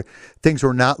category. Things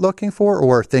we're not looking for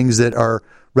or things that are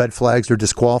red flags or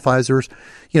disqualifiers.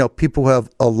 People who have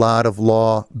a lot of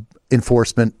law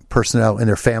enforcement personnel in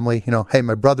their family. Hey,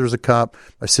 my brother's a cop,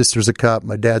 my sister's a cop,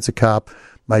 my dad's a cop,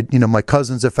 my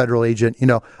cousin's a federal agent.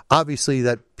 Obviously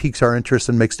that piques our interest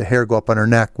and makes the hair go up on our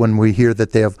neck when we hear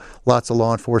that they have lots of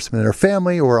law enforcement in their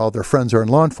family or all their friends are in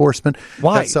law enforcement.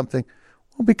 Why? That's something.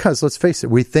 Well, because let's face it,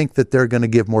 we think that they're going to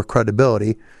give more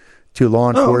credibility to law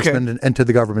enforcement and to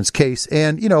the government's case.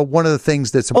 And, one of the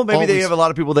things that's maybe they have a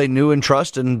lot of people they knew and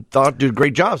trust and thought did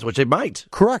great jobs, which they might.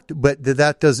 Correct. But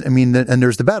that doesn't, and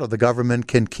there's the battle. The government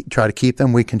can try to keep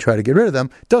them. We can try to get rid of them.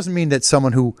 Doesn't mean that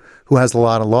someone who has a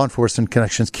lot of law enforcement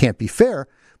connections can't be fair.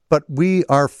 But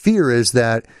our fear is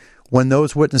that when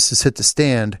those witnesses hit the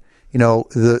stand,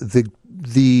 the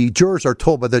the jurors are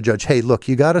told by the judge, hey, look,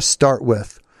 you got to start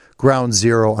with ground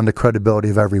zero on the credibility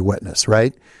of every witness,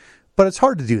 right? But it's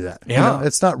hard to do that. Yeah.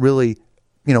 It's not really,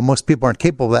 most people aren't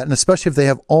capable of that. And especially if they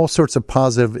have all sorts of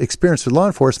positive experience with law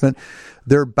enforcement,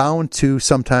 they're bound to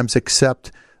sometimes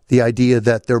accept the idea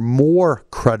that they're more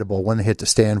credible when they hit the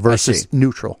stand versus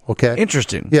neutral. Okay.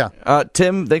 Interesting. Yeah.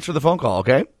 Tim, thanks for the phone call.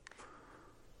 Okay.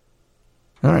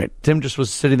 All right. Tim just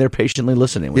was sitting there patiently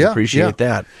listening. We appreciate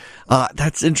that.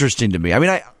 That's interesting to me. I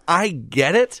mean, I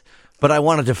get it, but I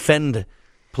want to defend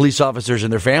police officers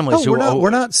and their families. We're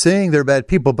not saying they're bad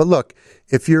people, but look,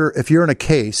 if you're in a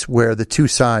case where the two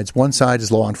sides, one side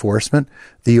is law enforcement,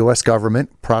 the U.S.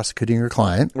 government prosecuting your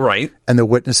client, right, and the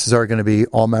witnesses are going to be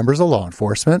all members of law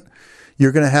enforcement,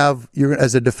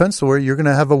 as a defense lawyer, you're going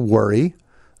to have a worry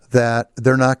that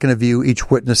they're not going to view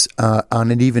each witness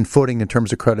on an even footing in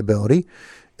terms of credibility.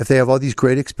 If they have all these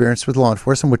great experience with law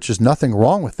enforcement, which is nothing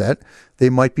wrong with that, they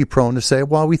might be prone to say,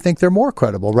 well, we think they're more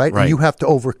credible, right? And you have to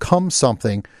overcome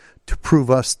something to prove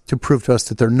to us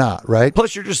that they're not, right?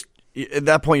 Plus, you're just, at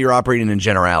that point, you're operating in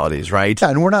generalities, right? Yeah,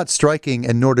 and we're not striking,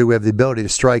 and nor do we have the ability to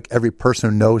strike every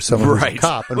person who knows someone who's a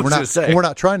cop. And we're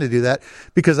not trying to do that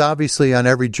because obviously on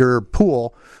every juror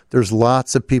pool, there's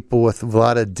lots of people with a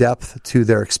lot of depth to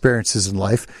their experiences in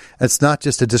life. And it's not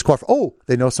just a disqualifier. Oh,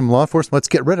 they know some law enforcement. Let's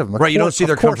get rid of them. Right. You don't see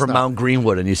them come from Mount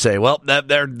Greenwood and you say, well,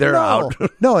 they're out.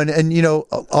 No. And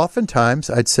oftentimes,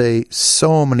 I'd say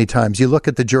so many times, you look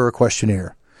at the juror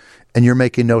questionnaire and you're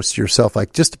making notes to yourself,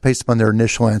 like just to paste them on their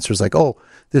initial answers, like, oh,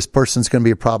 this person's going to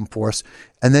be a problem for us.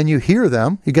 And then you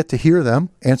get to hear them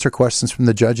answer questions from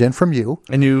the judge and from you.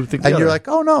 And you think, and you're like,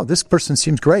 oh no, this person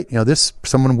seems great. This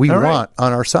someone we want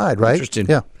on our side, right? Interesting.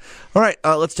 Yeah. All right,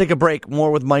 let's take a break.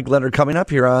 More with Mike Leonard coming up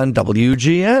here on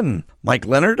WGN. Mike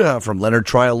Leonard from Leonard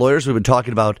Trial Lawyers. We've been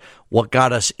talking about what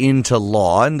got us into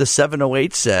law, and the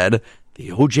 708 said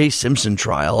the O.J. Simpson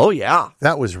trial. Oh, yeah.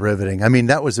 That was riveting. I mean,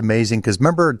 that was amazing because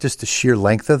remember just the sheer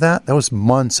length of that? That was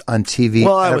months on TV.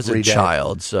 Well, I was a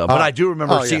child, but I do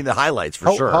remember seeing the highlights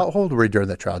for sure. How old were you during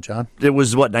that trial, John? It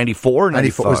was, 94?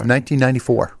 94. It was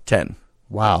 1994. 10.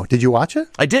 Wow. Did you watch it?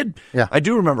 I did. Yeah. I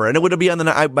do remember. And it would be on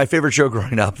my favorite show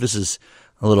growing up. This is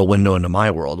a little window into my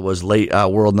world, was late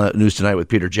World News Tonight with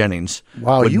Peter Jennings.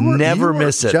 Wow. You never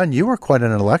miss it. John, you were quite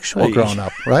an intellectual growing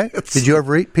up, right? Did you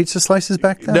ever eat pizza slices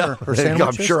back then? No, or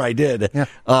sandwiches? I'm sure I did. Yeah.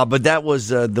 But that was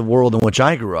the world in which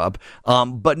I grew up.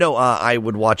 But no, I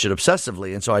would watch it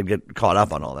obsessively, and so I'd get caught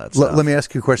up on all that stuff. Let me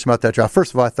ask you a question about that trial.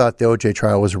 First of all, I thought the O.J.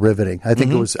 trial was riveting. I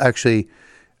think it was actually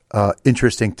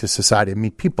interesting to society. I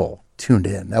mean, people tuned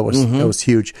in. That was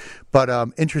huge. But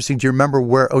interesting. Do you remember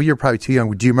where? Oh, you're probably too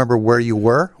young. Do you remember where you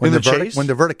were when the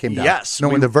verdict came down? Yes.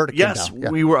 When the verdict came down. Yes,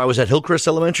 we were. I was at Hillcrest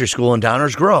Elementary School in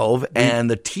Downers Grove, and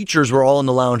the teachers were all in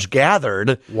the lounge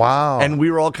gathered. Wow. And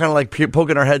we were all kind of like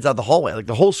poking our heads out the hallway. Like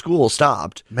the whole school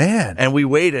stopped. Man. And we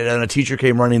waited, and a teacher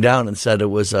came running down and said it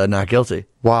was not guilty.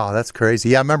 Wow, that's crazy.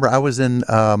 Yeah, I remember I was in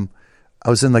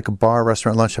like a bar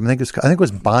restaurant lunchtime. I think it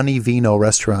was Bonnie Vino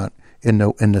restaurant in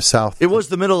the South. It was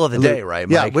the middle of the day, right,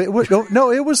 Mike? Yeah. It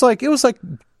was like 12:31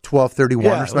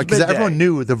 or something because everyone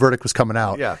knew the verdict was coming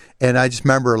out. Yeah. And I just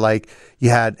remember you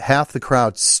had half the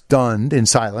crowd stunned in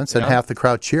silence and half the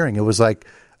crowd cheering. It was like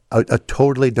a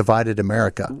totally divided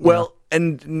America. Well,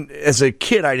 and as a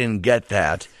kid, I didn't get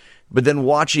that. But then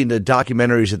watching the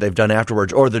documentaries that they've done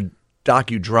afterwards, or the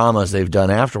docudramas they've done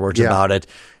afterwards about it,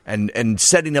 and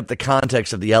setting up the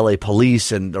context of the L.A.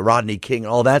 police and the Rodney King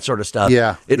and all that sort of stuff,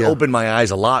 it opened my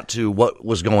eyes a lot to what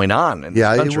was going on in the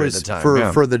country at the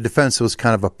time. For the defense, it was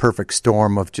kind of a perfect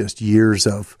storm of just years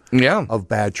of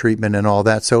bad treatment and all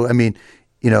that. So, I mean,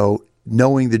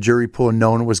 knowing the jury pool and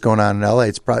knowing what was going on in L.A.,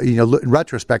 it's probably, in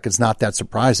retrospect, it's not that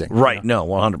surprising. Right. No,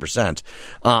 100%.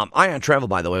 Ion Travel,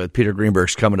 by the way, with Peter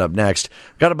Greenberg's coming up next.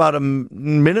 Got about a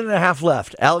minute and a half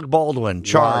left. Alec Baldwin,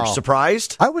 charged. Wow.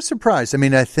 Surprised? I was surprised. I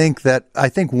mean, I think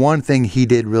one thing he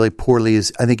did really poorly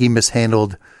is I think he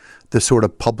mishandled the sort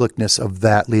of publicness of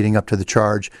that leading up to the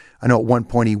charge. I know at one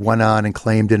point he went on and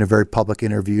claimed in a very public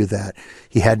interview that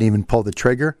he hadn't even pulled the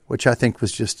trigger, which I think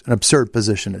was just an absurd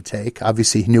position to take.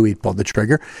 Obviously, he knew he'd pulled the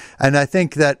trigger. And I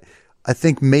think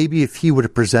maybe if he would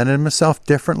have presented himself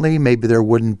differently, maybe there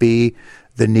wouldn't be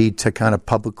the need to kind of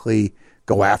publicly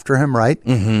go after him, right?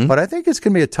 Mm-hmm. But I think it's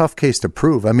going to be a tough case to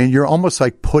prove. I mean, you're almost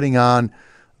like putting on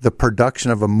the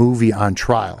production of a movie on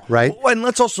trial, right? Well, and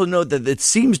let's also note that it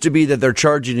seems to be that they're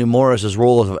charging him more as his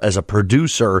role as a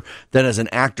producer than as an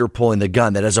actor pulling the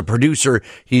gun. That as a producer,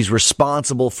 he's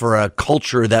responsible for a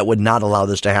culture that would not allow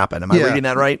this to happen. Am I reading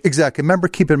that right? Exactly. Remember,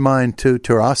 keep in mind to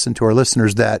us and to our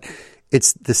listeners that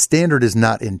it's the standard is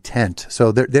not intent.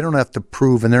 So they don't have to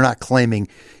prove, and they're not claiming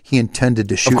he intended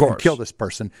to shoot and kill this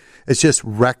person. It's just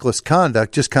reckless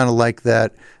conduct, just kind of like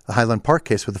that Highland Park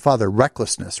case with the father,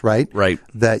 recklessness, right? Right.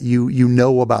 That you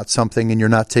know about something and you're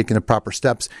not taking the proper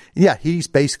steps. Yeah, he's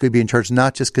basically being charged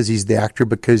not just because he's the actor,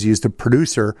 because he's the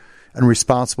producer and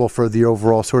responsible for the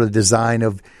overall sort of design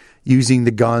of using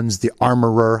the guns, the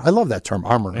armorer. I love that term,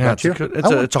 armorer. Yeah, don't you?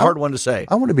 It's a hard one to say.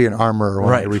 I want to be an armorer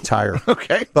when I retire.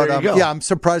 Okay, but there you go. Yeah, I'm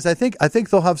surprised. I think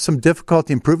they'll have some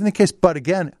difficulty in proving the case. But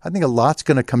again, I think a lot's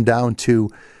going to come down to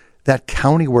that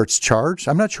county where it's charged.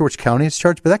 I'm not sure which county it's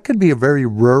charged, but that could be a very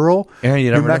rural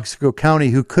New Mexico county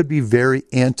who could be very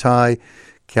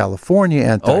anti-California,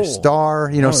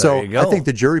 anti-Star. So I think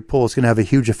the jury pool is going to have a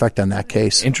huge effect on that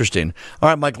case. Interesting. All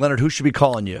right, Mike Leonard, who should be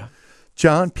calling you?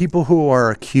 John, people who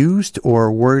are accused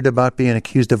or worried about being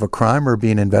accused of a crime or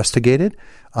being investigated.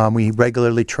 We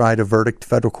regularly try to verdict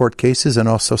federal court cases and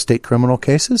also state criminal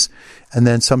cases. And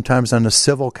then sometimes on the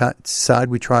civil side,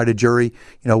 we try to jury,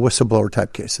 whistleblower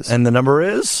type cases. And the number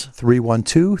is?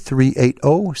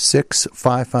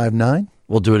 312-380-6559.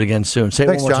 We'll do it again soon. Say it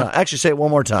one more time. Actually, say it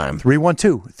one more time.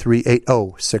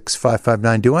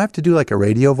 312-380-6559. Do I have to do like a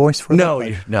radio voice for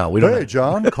that? No, we don't. Hey,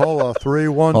 John, call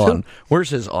 312. Hold on. Where's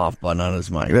his off button on his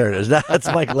mic? There it is. That's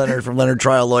Mike Leonard from Leonard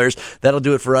Trial Lawyers. That'll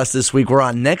do it for us this week. We're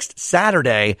on next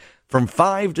Saturday from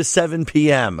 5 to 7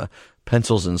 p.m.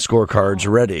 Pencils and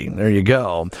scorecards ready. There you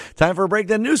go. Time for a break.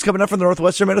 Then news coming up from the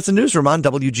Northwestern Medicine Newsroom on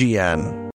WGN.